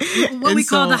 right? What we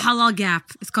call the halal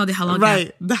gap. It's called the halal gap.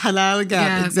 Right, the halal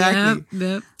gap, exactly.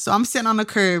 Yep. So I'm sitting on the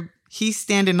curb. He's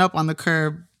standing up on the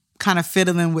curb, kind of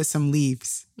fiddling with some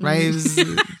leaves, right?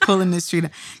 Pulling this tree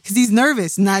down. Because he's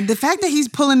nervous. Now, the fact that he's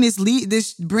pulling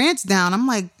this branch down, I'm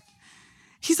like,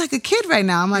 he's like a kid right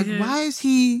now. I'm like, why is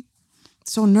he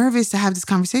so nervous to have this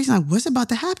conversation? Like, what's about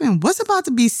to happen? What's about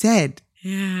to be said?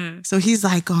 Yeah. So he's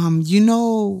like,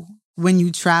 when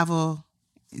you travel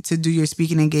to do your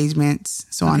speaking engagements,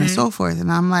 so on and so forth.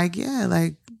 And I'm like, yeah,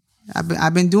 like,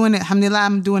 I've been doing it. Alhamdulillah,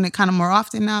 I'm doing it kind of more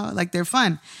often now. Like, they're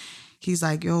fun. He's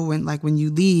like, yo, when you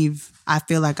leave, I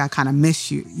feel like I kind of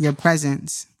miss your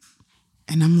presence.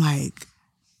 And I'm like,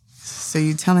 so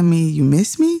you telling me you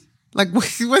miss me? Like, what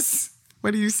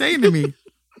are you saying to me?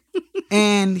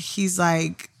 And he's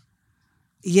like,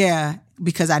 yeah,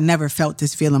 because I never felt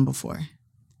this feeling before.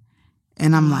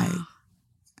 And I'm like,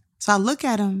 so I look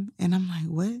at him and I'm like,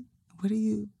 what are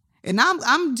you? And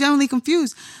I'm generally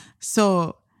confused.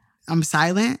 So I'm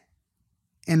silent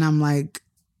and I'm like,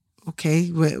 okay,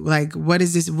 what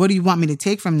is this? What do you want me to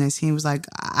take from this? He was like,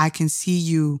 I can see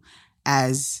you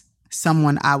as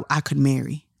someone I could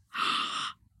marry.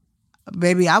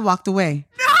 Baby, I walked away.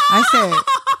 No! I said,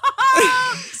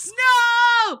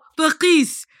 no!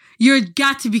 Bilquis, you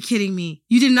got to be kidding me.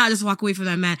 You did not just walk away from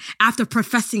that man after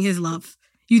professing his love.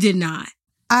 You did not.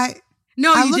 You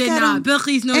did not.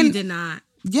 Bilquis, no, you did not.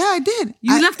 Yeah, I did.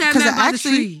 You left that man by the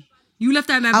tree. You left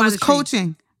that man by the tree. I was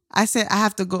coaching. I said, I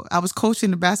have to go. I was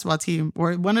coaching the basketball team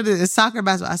or one of the soccer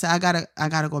basketball. I said, I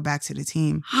gotta go back to the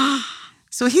team.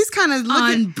 So he's kind of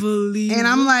looking. Unbelievable. And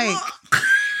I'm like,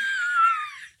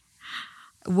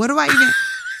 what do I even...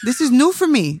 This is new for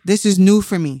me. This is new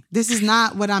for me. This is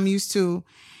not what I'm used to.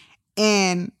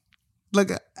 And look,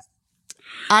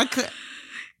 I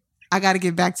got to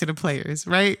get back to the players,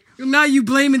 right? Now you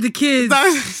blaming the kids.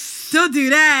 Don't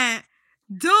do that.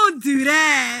 Don't do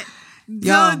that.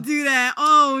 Don't do that.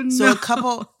 Oh, no. So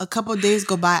a couple days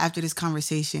go by after this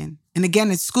conversation. And again,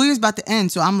 the school year's about to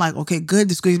end. So I'm like, okay, good.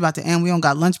 The school year's about to end. We don't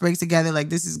got lunch breaks together. Like,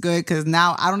 this is good because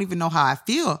now I don't even know how I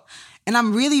feel. And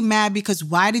I'm really mad because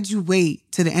why did you wait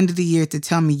to the end of the year to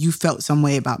tell me you felt some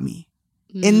way about me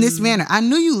in this manner? I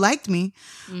knew you liked me,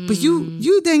 but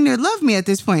you dang near love me at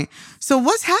this point. So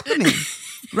what's happening,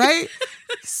 right?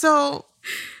 So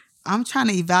I'm trying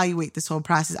to evaluate this whole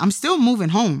process. I'm still moving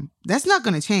home. That's not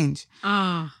going to change.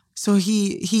 So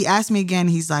he asked me again.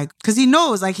 He's like, because he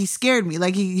knows, like, he scared me.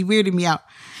 Like, he weirded me out.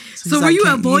 So were you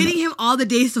avoiding him all the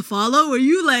days to follow? Were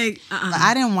you like...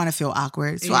 I didn't want to feel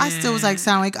awkward. So I still was like,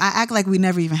 sound like... I act like we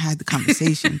never even had the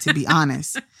conversation, to be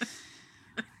honest.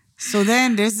 So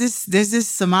then there's this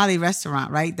Somali restaurant,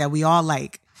 right, that we all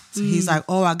like. So he's like,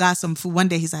 oh, I got some food. One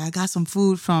day he's like, I got some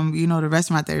food from, the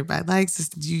restaurant that everybody likes.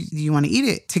 Do you want to eat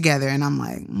it together? And I'm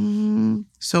like,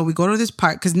 So we go to this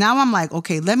park. Because now I'm like,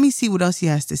 okay, let me see what else he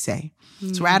has to say.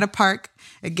 So we're at a park.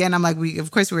 Again, I'm like,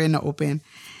 of course we're in the open.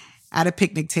 At a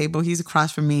picnic table. He's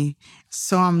across from me.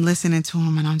 So I'm listening to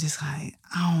him and I'm just like,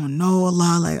 I don't know,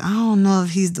 Allah. Like, I don't know if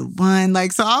he's the one.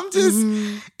 Like, so I'm just,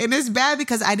 and it's bad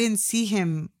because I didn't see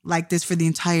him like this for the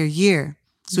entire year.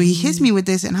 So he hits me with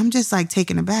this and I'm just like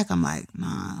taken aback. I'm like,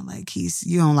 nah, like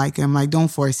you don't like him. Like, don't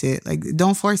force it. Like,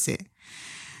 don't force it.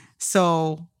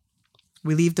 So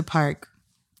we leave the park.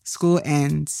 School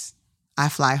ends. I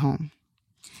fly home.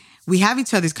 We have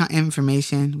each other's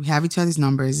information. We have each other's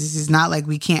numbers. This is not like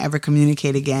we can't ever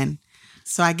communicate again.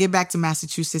 So I get back to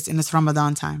Massachusetts and it's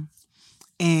Ramadan time.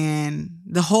 And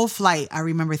the whole flight, I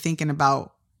remember thinking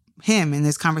about him in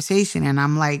this conversation. And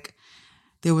I'm like,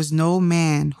 there was no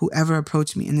man who ever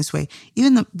approached me in this way.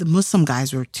 Even the Muslim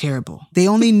guys were terrible. They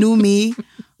only knew me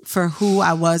for who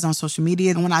I was on social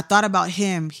media. And when I thought about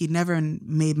him, he never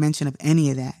made mention of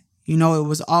any of that. It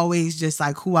was always just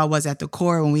like who I was at the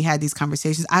core when we had these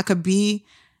conversations. I could be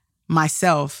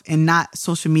myself and not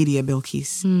social media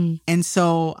Bilquis. And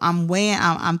so I'm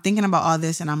thinking about all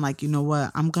this and I'm like, you know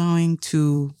what? I'm going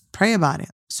to pray about it.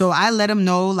 So I let him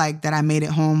know like that I made it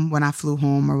home when I flew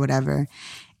home or whatever.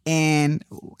 And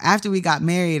after we got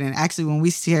married and actually when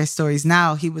we share stories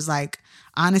now, he was like,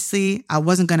 honestly, I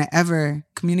wasn't going to ever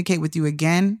communicate with you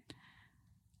again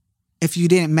if you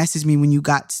didn't message me when you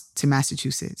got to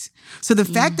Massachusetts. So the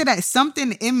fact that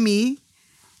something in me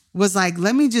was like,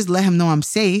 let me just let him know I'm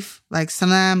safe. Like,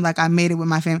 salam, like I made it with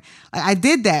my family. Like, I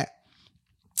did that.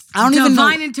 I don't even know.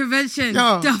 Divine intervention.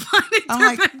 Divine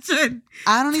intervention.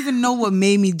 I don't even know what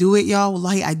made me do it, y'all.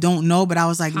 Wallahi, I don't know. But I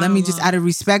was like, let me just, out of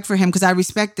respect for him, because I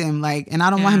respect him. Like, and I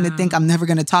don't want him to think I'm never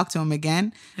going to talk to him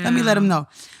again. Let me let him know.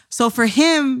 So for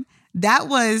him, that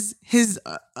was his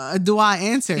dua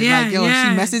answer. Like, yo, if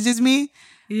she messages me,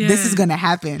 this is going to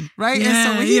happen. Right? And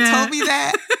so when he told me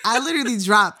that, I literally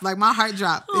dropped. Like, my heart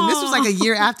dropped. And this was like a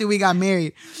year after we got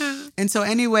married. And so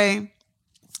anyway,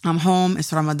 I'm home.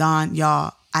 It's Ramadan.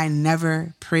 Y'all, I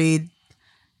never prayed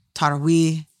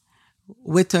Taraweeh,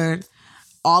 Witr,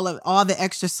 all the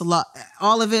extra salat,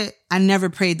 all of it. I never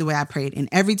prayed the way I prayed. And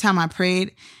every time I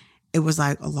prayed, it was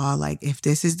like, Allah, like, if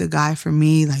this is the guy for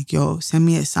me, like, yo, send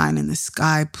me a sign in the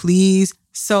sky, please.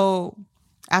 So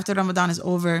after Ramadan is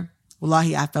over,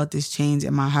 wallahi, I felt this change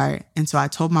in my heart. And so I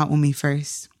told my Ummi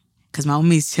first, because my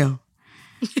Ummi's chill.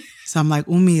 So I'm like,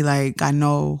 Ummi, like, I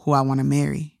know who I want to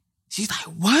marry. She's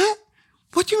like, what?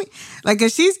 What do you mean? Like,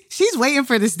 'cause she's waiting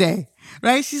for this day,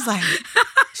 right? She's like,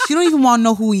 she don't even want to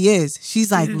know who he is.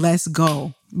 She's like, let's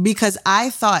go. Because I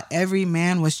thought every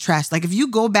man was trash. Like, if you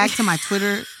go back to my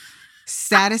Twitter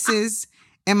statuses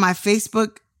and my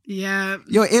Facebook, yo,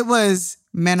 it was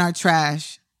men are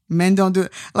trash. Men don't do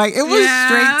it. Like, it was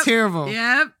straight terrible.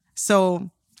 So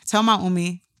I tell my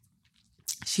Ummi,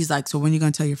 she's like, so when you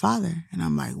going to tell your father? And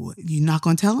I'm like, what? You not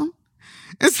going to tell him?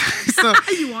 So,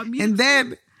 you want me and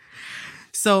then,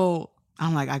 so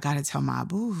I'm like, I got to tell my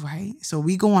Abu, right? So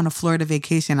we go on a Florida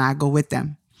vacation. I go with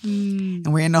them.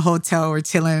 And we're in the hotel. We're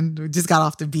chilling. We just got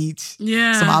off the beach. So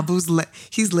my Abu's,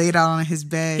 he's laid out on his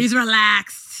bed. He's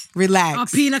relaxed. A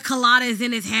pina colada is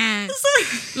in his hand.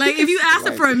 Like, if you asked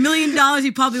him for $1 million, he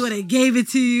probably would have gave it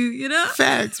to you, you know?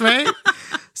 Facts, right?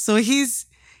 So he's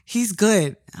He's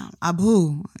good.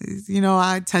 Abu,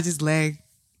 I touch his leg.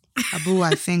 Abu,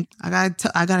 I think I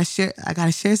gotta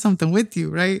share something with you,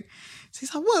 right? So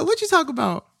he's like, what you talk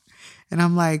about? And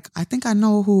I'm like, I think I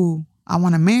know who I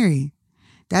want to marry.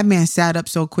 That man sat up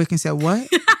so quick and said, what?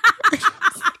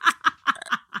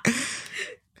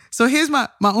 So here's my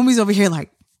Umi's over here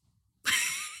like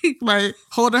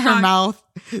holding her mouth.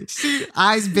 She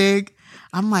eyes big.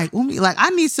 I'm like, Umi, like, I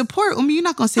need support. Umi, you're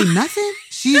not going to say nothing?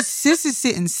 Sis is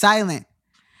sitting silent.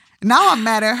 Now I'm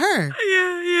mad at her.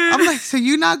 Yeah. I'm like, so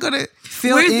you're not going to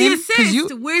fill Where's in? the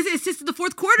assist? Where's the assist in the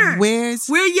fourth quarter? Where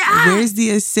you at? Where's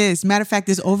the assist? Matter of fact,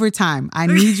 it's overtime. I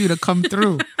need you to come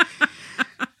through.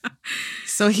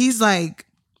 So he's like,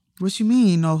 what you mean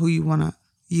you know who you want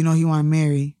to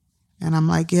marry? And I'm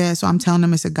like, yeah. So I'm telling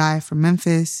him it's a guy from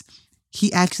Memphis.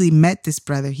 He actually met this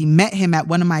brother. He met him at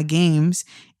one of my games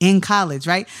in college,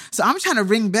 right? So I'm trying to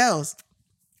ring bells.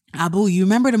 Abu, you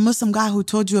remember the Muslim guy who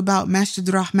told you about Masjid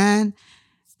Rahman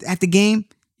at the game?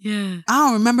 Yeah. I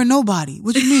don't remember nobody.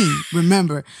 What you mean,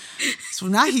 remember? So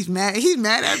now he's mad. He's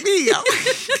mad at me.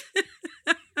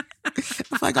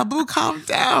 I'm like, Abu, calm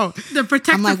down. The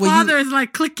protective father is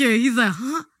like clicking. He's like,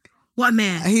 huh? What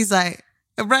man? He's like,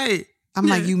 right. I'm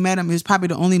like, you met him. He was probably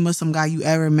the only Muslim guy you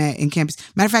ever met in campus.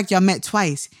 Matter of fact, y'all met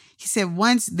twice. He said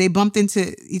once they bumped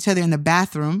into each other in the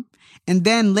bathroom, and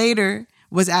then later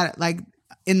was at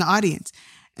in the audience.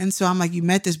 And so I'm like, you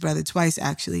met this brother twice,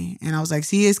 actually. And I was like,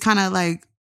 see, it's kind of like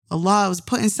Allah was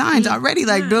putting signs already,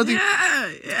 building.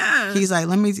 Yeah. He's like,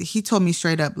 he told me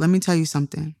straight up, let me tell you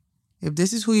something. If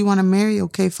this is who you want to marry,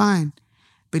 okay, fine.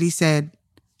 But he said,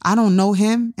 I don't know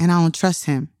him and I don't trust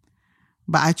him,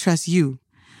 but I trust you.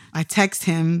 I text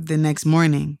him the next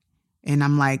morning and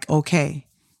I'm like, okay.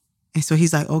 And so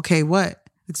he's like, okay, what?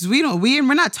 Because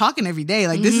we're not talking every day.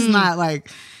 Like, this is not like,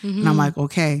 and I'm like,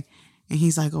 okay. And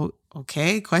he's like, oh,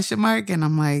 okay, question mark. And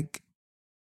I'm like,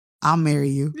 I'll marry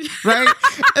you. Right?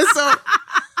 And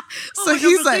so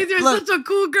he's like, you're look, such a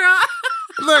cool girl.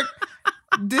 Look,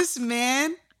 this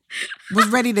man was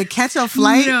ready to catch a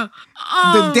flight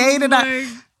the day that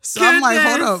So goodness. I'm like,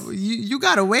 hold up, you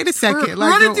gotta wait a second.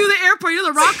 Running through the airport.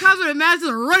 You're the rock concert and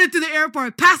Imagine running through the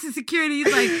airport, passing security.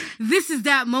 He's like, this is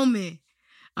that moment.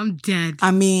 I'm dead. I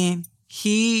mean,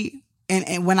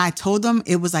 and when I told him,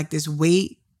 it was like this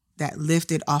weight that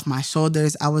lifted off my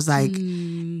shoulders. I was like,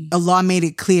 Allah made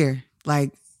it clear.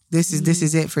 Like, this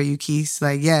is it for you, Keith.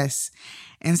 Like, yes.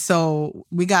 And so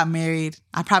we got married.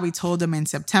 I probably told him in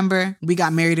September. We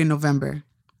got married in November.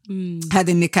 Had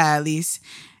the nikah at least.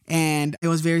 And it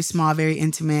was very small, very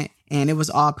intimate. And it was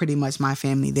all pretty much my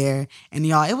family there. And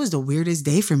y'all, it was the weirdest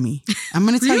day for me. I'm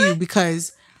going to tell you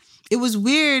because it was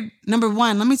weird. Number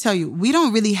one, let me tell you, we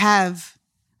don't really have,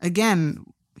 again,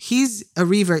 he's a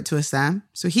revert to Islam.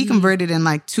 So he converted in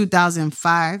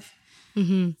 2005.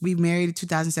 We married in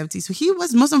 2017. So he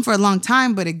was Muslim for a long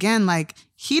time. But again,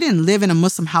 he didn't live in a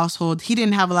Muslim household. He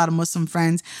didn't have a lot of Muslim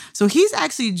friends. So he's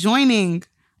actually joining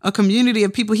a community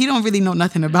of people he don't really know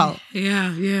nothing about.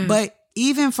 Yeah. But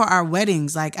even for our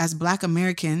weddings, as Black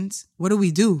Americans, what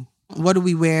do? What do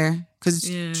we wear? Because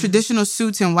traditional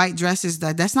suits and white dresses,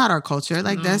 that's not our culture.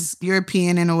 That's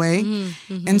European in a way.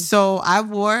 And so I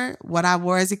wore what I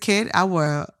wore as a kid. I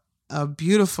wore a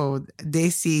beautiful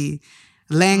desi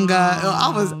lenga.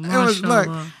 It was look.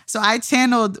 So I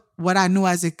channeled what I knew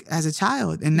as a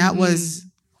child, and that was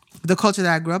the culture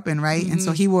that I grew up in, right? And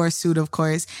so he wore a suit, of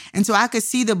course. And so I could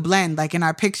see the blend, in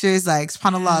our pictures,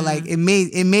 subhanAllah,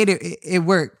 it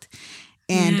worked.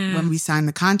 And when we signed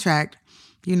the contract,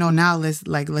 now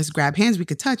let's grab hands, we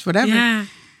could touch, whatever. Yeah.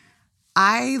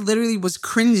 I literally was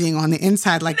cringing on the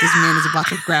inside, this man is about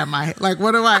to grab my head.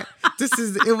 What do I,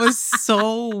 it was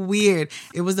so weird.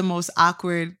 It was the most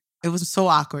awkward. It was so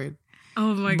awkward.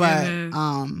 Oh my goodness.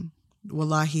 But,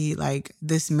 wallahi,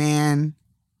 this man,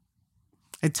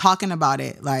 talking about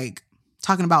it,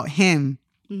 talking about him,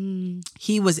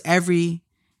 he was every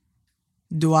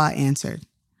dua answered.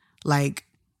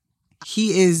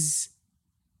 He is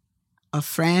a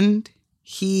friend.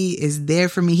 He is there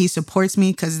for me. He supports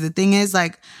me. Because the thing is,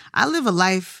 I live a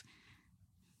life,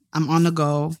 I'm on the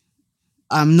go.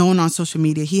 I'm known on social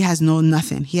media. He has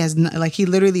nothing. He has he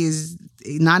literally is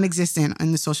non-existent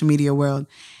in the social media world.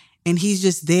 And he's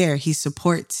just there. He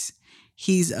supports.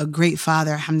 He's a great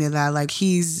father, alhamdulillah.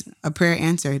 He's a prayer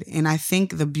answered. And I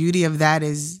think the beauty of that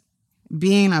is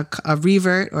being a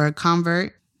revert or a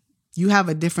convert, you have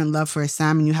a different love for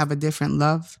Islam and you have a different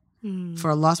love for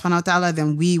Allah subhanahu wa ta'ala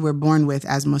than we were born with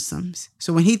as Muslims.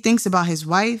 So when he thinks about his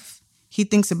wife, he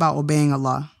thinks about obeying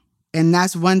Allah. And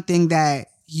that's one thing that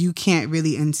you can't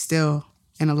really instill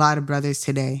in a lot of brothers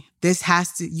today.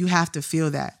 You have to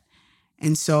feel that.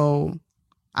 And so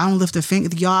I don't lift a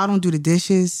finger. Y'all, I don't do the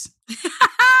dishes.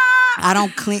 I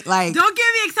don't clean, like... Don't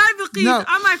get me excited, please. No.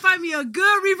 I might find me a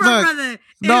good reverb brother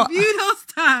if you don't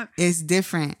stop. It's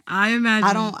different. I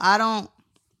imagine. I don't...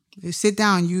 Sit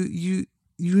down. You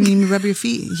need me to rub your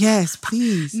feet? Yes,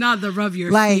 please. Not the rub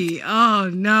your feet.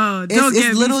 Oh, no. Don't get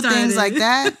it's me little started. things like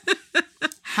that.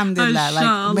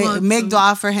 Alhamdulillah. Like, make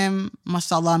dua for him.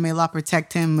 MashaAllah. May Allah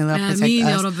protect him. May Allah protect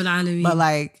us. But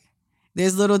like,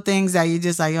 there's little things that you're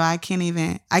just like, yo, I can't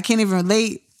even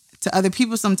relate to other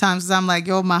people sometimes, because I'm like,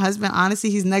 yo, my husband, honestly,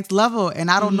 he's next level.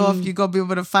 And I don't know if you're going to be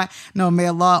able to find... No, may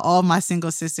Allah, all my single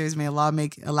sisters, may Allah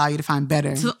allow you to find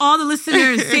better. To all the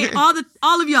listeners, say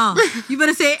all of y'all, you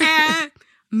better say,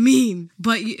 mean.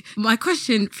 But my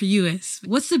question for you is,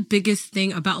 what's the biggest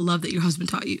thing about love that your husband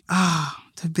taught you?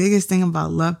 The biggest thing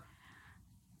about love,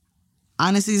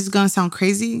 honestly, this is going to sound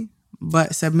crazy,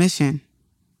 but submission.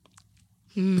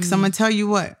 Because I'm going to tell you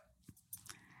what,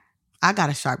 I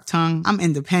got a sharp tongue. I'm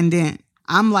independent.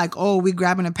 I'm like, oh, we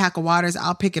grabbing a pack of waters.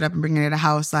 I'll pick it up and bring it to the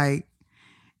house. Like,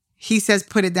 he says,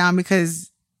 put it down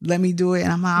because let me do it.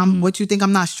 And I'm like, what, you think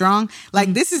I'm not strong?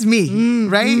 Like, this is me,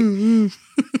 right?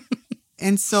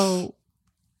 And so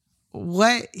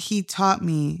what he taught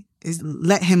me is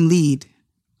let him lead.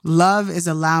 Love is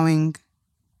allowing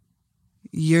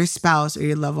your spouse or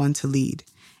your loved one to lead.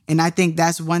 And I think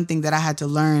that's one thing that I had to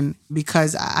learn,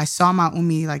 because I saw my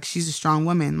Ummi, like, she's a strong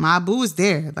woman. My Abu was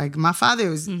there. Like, my father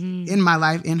was in my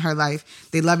life, in her life.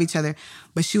 They love each other.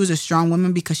 But she was a strong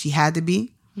woman because she had to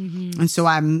be. And so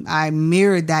I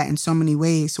mirrored that in so many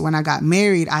ways. So when I got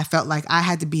married, I felt like I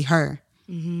had to be her.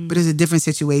 But it's a different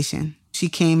situation. She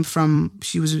came from,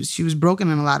 she was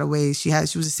broken in a lot of ways. She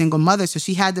was a single mother, so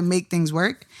she had to make things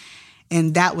work.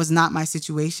 And that was not my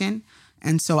situation.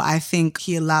 And so I think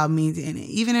he allowed me,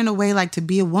 even in a way, like, to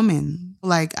be a woman.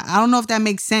 Like, I don't know if that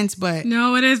makes sense, but...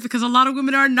 No, it is, because a lot of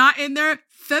women are not in their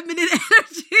feminine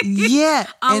energy. Yeah,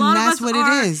 and that's what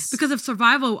it is. Because of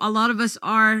survival, a lot of us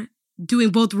are doing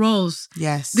both roles.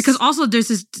 Yes. Because also there's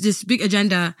this big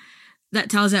agenda that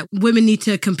tells that women need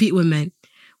to compete with men.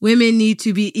 Women need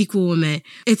to be equal women.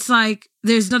 It's like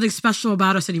there's nothing special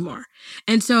about us anymore.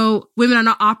 And so women are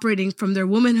not operating from their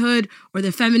womanhood or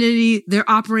their femininity. They're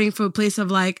operating from a place of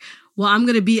like, well, I'm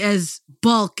going to be as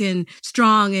bulk and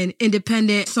strong and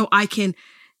independent so I can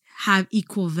have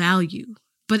equal value.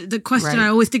 But the question I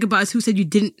always think about is, who said you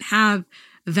didn't have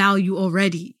value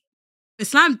already?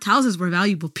 Islam tells us we're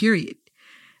valuable, period.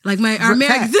 Like our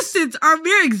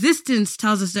mere existence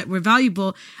tells us that we're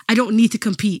valuable. I don't need to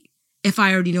compete if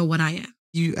I already know what I am.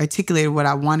 You articulated what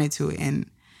I wanted to, and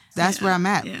that's where I'm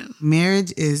at. Yeah.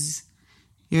 Marriage is,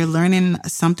 you're learning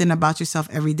something about yourself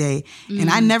every day. And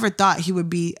I never thought he would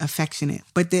be affectionate,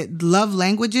 but the love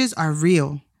languages are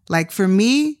real. Like, for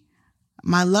me,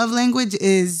 my love language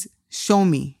is show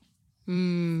me.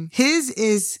 His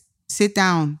is sit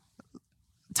down,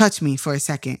 touch me for a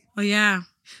second. Oh, yeah.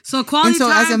 So quality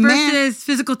time versus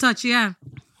physical touch, yeah.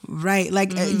 Right.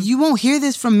 Like, you won't hear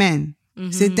this from men.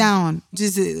 Sit down,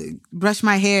 just brush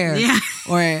my hair,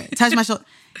 or touch my shoulder.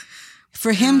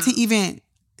 For him to even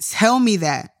tell me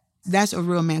that, that's a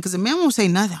real man. Because a man won't say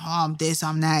nothing. Oh, I'm this,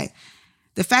 I'm that.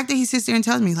 The fact that he sits there and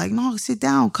tells me, like, no, sit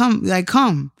down,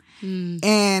 come.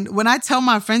 And when I tell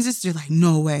my friends this, they're like,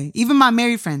 no way. Even my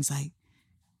married friends, like,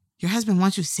 your husband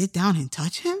wants you to sit down and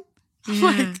touch him?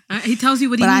 Yeah. He tells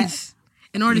you what he needs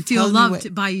in order to feel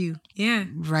loved by you. Yeah.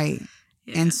 Right.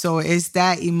 Yeah. And so it's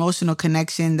that emotional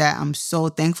connection that I'm so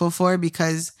thankful for,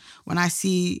 because when I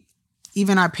see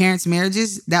even our parents'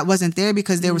 marriages, that wasn't there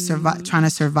because they were trying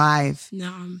to survive.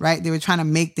 No. Right? They were trying to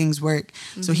make things work.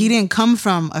 So he didn't come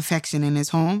from affection in his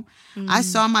home. I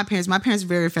saw my parents. My parents were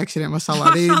very affectionate,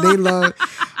 mashallah. They love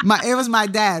it was my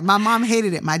dad. My mom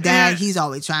hated it. My dad, he's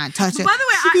always trying to touch it.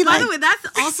 By the way, that's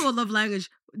also a love language.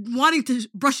 Wanting to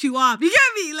brush you off. You get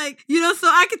me? Like, so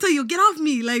I can tell you, get off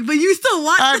me. Like, but you still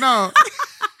want. I know.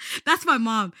 That's my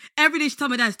mom. Every day she tells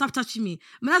my dad, stop touching me.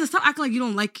 My dad, stop acting like you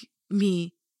don't like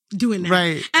me doing that.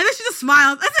 Right. And then she just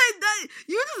smiles. I said,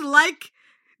 you just like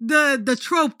the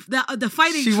trope, the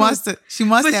fighting trope. She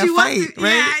wants that fight,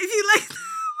 right? Yeah, she likes.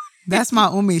 That's my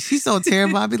Ummi. She's so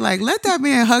terrible. I'd be like, let that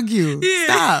man hug you. Yeah.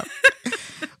 Stop.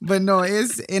 But no,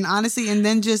 and honestly, and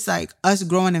then just like us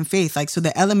growing in faith. Like, so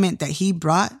the element that he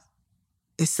brought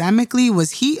Islamically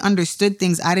was he understood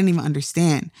things I didn't even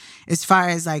understand. As far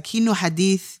as like, he knew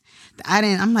hadith.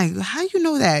 I'm like, how you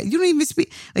know that? You don't even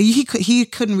speak. Like, he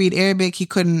couldn't read Arabic. He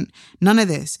couldn't, none of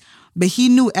this. But he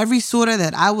knew every surah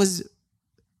that I was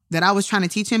trying to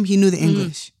teach him. He knew the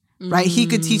English, right? He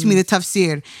could teach me the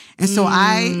tafsir. And so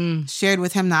I shared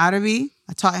with him the Arabic.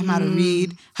 I taught him how to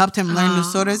read, helped him learn the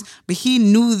surahs. But he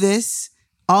knew this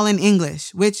all in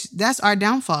English, which that's our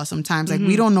downfall sometimes. Like,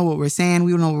 we don't know what we're saying.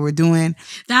 We don't know what we're doing.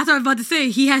 That's what I was about to say.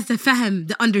 He has the fahm,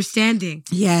 the understanding.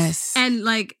 Yes. And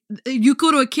like, you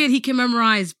go to a kid, he can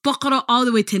memorize Baqarah all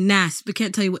the way to Nas, but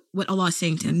can't tell you what Allah is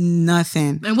saying to him.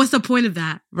 Nothing. And what's the point of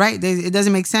that? Right. It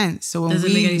doesn't make sense. So when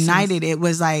we united, it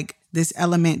was like this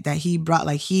element that he brought.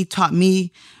 Like, he taught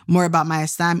me more about my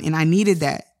Islam, and I needed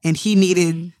that. And he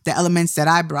needed the elements that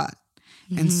I brought.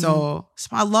 And so,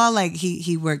 subhanAllah, like,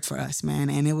 he worked for us, man.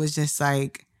 And it was just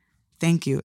like, thank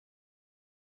you.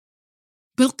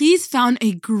 Bilqis found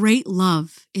a great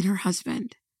love in her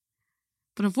husband.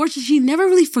 But unfortunately, she never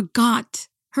really forgot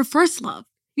her first love.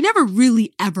 You never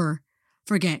really ever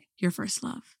forget your first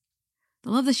love.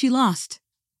 The love that she lost.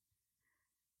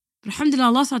 But alhamdulillah,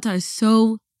 Allah subhanahu wa ta'ala is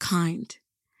so kind.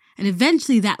 And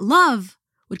eventually that love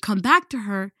would come back to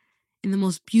her in the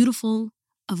most beautiful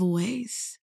of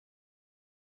ways.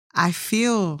 I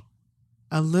feel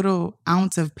a little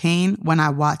ounce of pain when I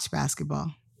watch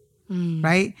basketball,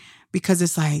 right? Because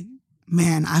it's like,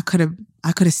 man, I could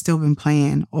have still been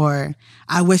playing, or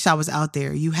I wish I was out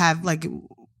there. You have, like,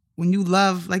 when you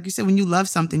love, like you said, when you love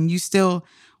something, you still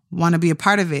want to be a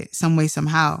part of it some way,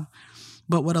 somehow.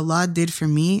 But what Allah did for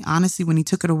me, honestly, when he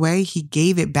took it away, he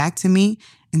gave it back to me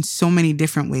in so many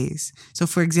different ways. So,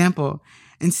 for example,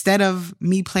 instead of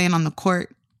me playing on the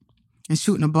court and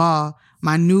shooting a ball,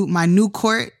 my new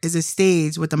court is a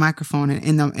stage with a microphone,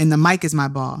 and the mic is my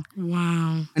ball.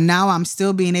 Wow. And now I'm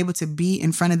still being able to be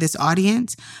in front of this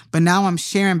audience, but now I'm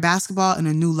sharing basketball in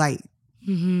a new light.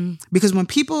 Because when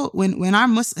people, when our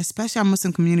especially our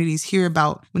Muslim communities hear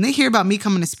about me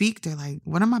coming to speak, they're like,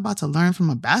 what am I about to learn from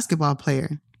a basketball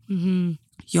player?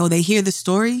 Yo, they hear the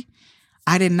story.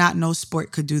 I did not know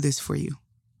sport could do this for you.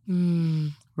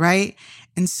 Right?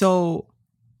 And so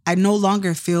I no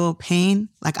longer feel pain.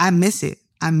 Like, I miss it.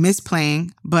 I miss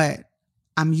playing, but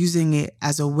I'm using it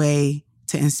as a way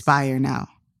to inspire now,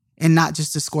 and not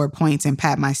just to score points and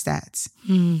pad my stats,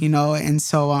 you know? And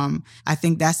so I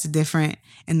think that's the difference.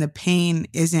 And the pain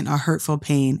isn't a hurtful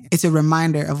pain. It's a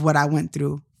reminder of what I went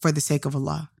through for the sake of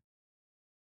Allah.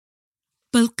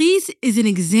 Bilqis is an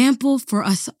example for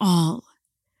us all.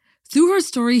 Through her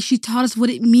story, she taught us what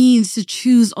it means to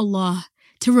choose Allah,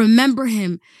 to remember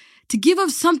Him, to give up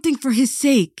something for His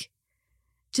sake,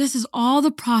 just as all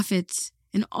the prophets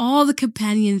and all the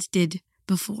companions did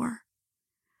before.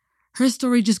 Her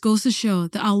story just goes to show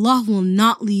that Allah will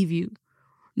not leave you,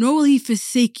 nor will He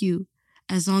forsake you,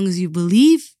 as long as you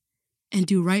believe and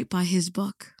do right by His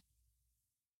book.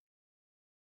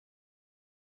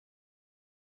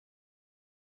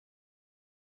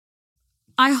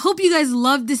 I hope you guys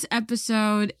loved this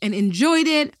episode and enjoyed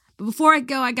it. But before I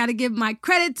go, I got to give my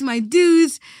credits, my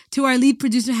dues to our lead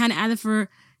producer, Hannah Adler, for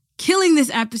killing this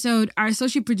episode, our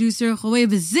associate producer,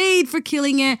 Huwayba Zaid, for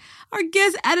killing it, our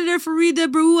guest editor, Farida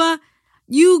Barua.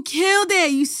 You killed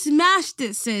it. You smashed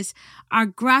it, sis. Our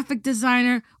graphic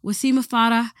designer, Wasima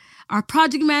Farah. Our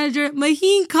project manager,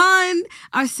 Maheen Khan.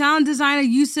 Our sound designer,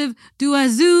 Yusuf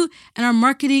Duazu. And our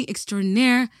marketing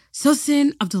extraordinaire,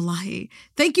 Sosin Abdullahi.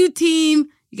 Thank you, team.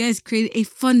 You guys created a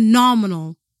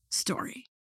phenomenal story.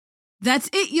 That's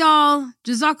it, y'all.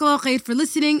 Jazakallah khair for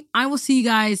listening. I will see you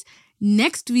guys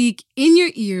next week in your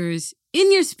ears,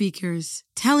 in your speakers,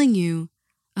 telling you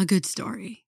a good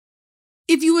story.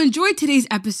 If you enjoyed today's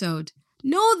episode,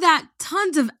 know that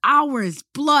tons of hours,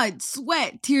 blood,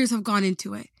 sweat, tears have gone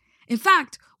into it. In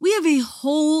fact, we have a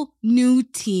whole new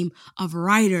team of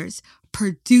writers,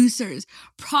 producers,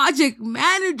 project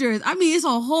managers. I mean, it's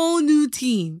a whole new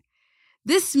team.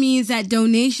 This means that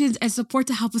donations and support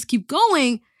to help us keep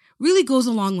going really goes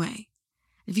a long way.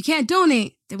 If you can't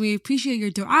donate, then we appreciate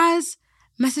your du'as,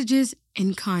 messages,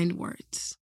 and kind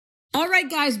words. All right,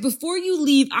 guys, before you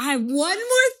leave, I have one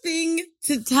more thing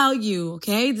to tell you,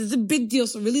 okay? This is a big deal,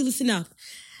 so really listen up.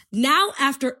 Now,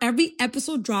 after every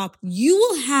episode drop, you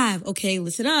will have, okay,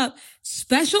 listen up,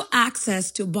 special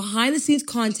access to behind-the-scenes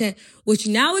content, which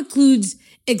now includes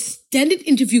extended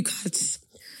interview cuts,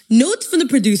 notes from the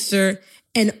producer,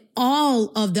 and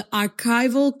all of the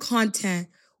archival content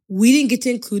we didn't get to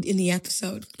include in the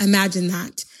episode. Imagine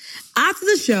that. After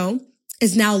the show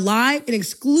is now live and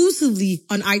exclusively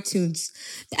on iTunes.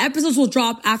 The episodes will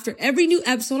drop after every new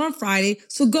episode on Friday,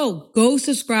 so go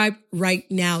subscribe right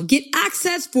now. Get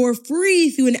access for free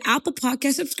through an Apple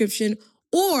Podcast subscription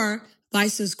or by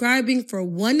subscribing for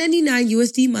 $1.99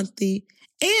 USD monthly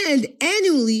and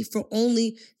annually for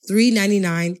only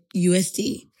 $3.99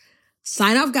 USD.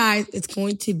 Sign up, guys. It's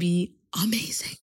going to be amazing.